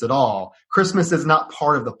Christmas at all. Christmas is not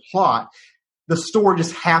part of the plot. The story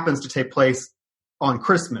just happens to take place on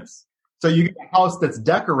Christmas. So you get a house that's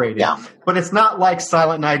decorated, but it's not like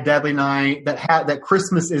Silent Night, Deadly Night that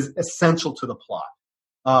Christmas is essential to the plot.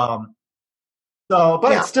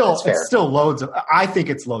 It's still loads of. I think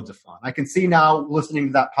it's loads of fun. I can see now listening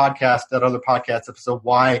to that other podcast episode,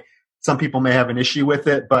 why some people may have an issue with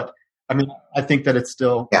it. But I mean, I think that it's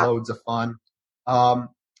still loads of fun.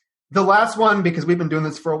 The last one, because we've been doing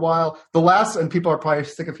this for a while, and people are probably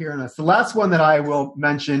sick of hearing this. The last one that I will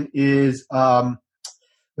mention is,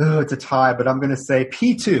 it's a tie, but I'm going to say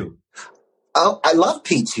P2. Oh, I love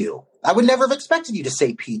P2. I would never have expected you to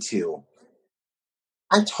say P2.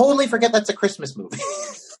 I totally forget that's a Christmas movie.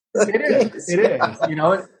 It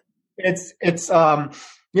is. It's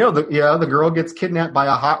the girl gets kidnapped by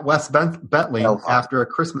a hot Wes Bentley after a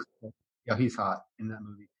Christmas. Yeah, he's hot in that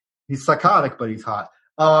movie. He's psychotic, but he's hot.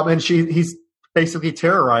 And he's basically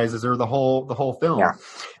terrorizes her the whole film. Yeah.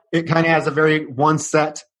 It kind of has a very one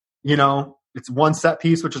set, it's one set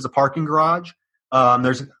piece, which is a parking garage.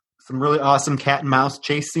 There's some really awesome cat and mouse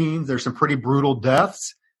chase scenes. There's some pretty brutal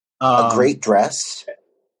deaths. A great dress.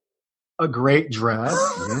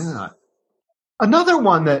 Yeah. Another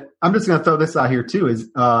one that I'm just going to throw this out here too is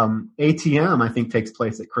ATM. I think takes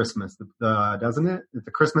place at Christmas, doesn't it? It's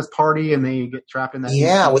a Christmas party, and they get trapped in that.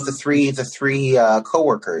 Yeah, with the three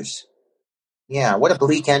coworkers. Yeah, what a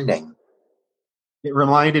bleak ending. It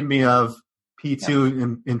reminded me of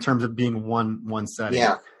P2 in terms of being one setting.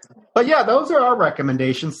 Yeah. But yeah, those are our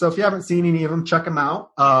recommendations. So if you haven't seen any of them, check them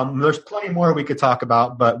out. There's plenty more we could talk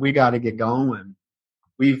about, but we got to get going.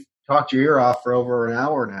 We've talked your ear off for over an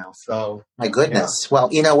hour now. So my goodness. Yeah.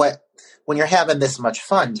 Well, you know what? When you're having this much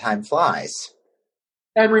fun, time flies.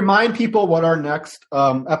 And remind people what our next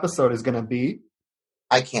episode is going to be.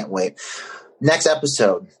 I can't wait. Next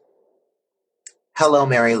episode. Hello,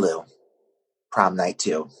 Mary Lou. Prom Night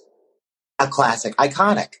 2. A classic.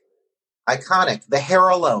 Iconic. The hair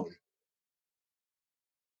alone.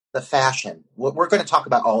 The fashion. We're going to talk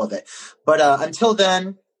about all of it. But until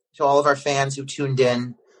then, to all of our fans who tuned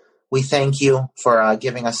in, we thank you for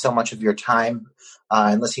giving us so much of your time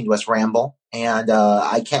and listening to us ramble. And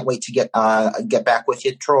I can't wait to get back with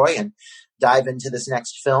you, Troy, and dive into this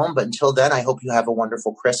next film. But until then, I hope you have a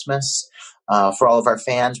wonderful Christmas. For all of our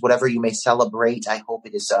fans, whatever you may celebrate, I hope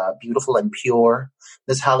it is beautiful and pure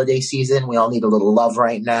this holiday season. We all need a little love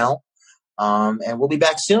right now. And we'll be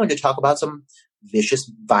back soon to talk about some vicious,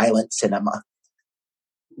 violent cinema.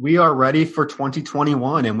 We are ready for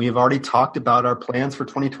 2021, and we have already talked about our plans for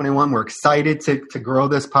 2021. We're excited to grow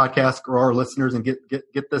this podcast, grow our listeners, and get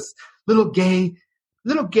this little gay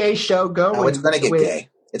show going. Oh, it's going to get gay.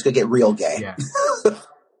 It's going to get real gay. Yeah.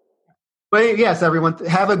 But yes, everyone,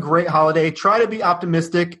 have a great holiday. Try to be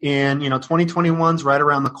optimistic, and 2021's right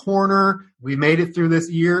around the corner. We made it through this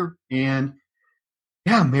year, and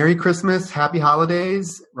yeah, Merry Christmas, Happy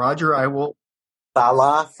Holidays, Roger. I will.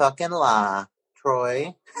 Bala fucking la,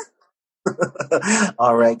 Troy.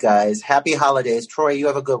 All right, guys. Happy holidays. Troy, you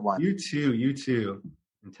have a good one. You too.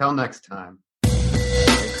 Until next time.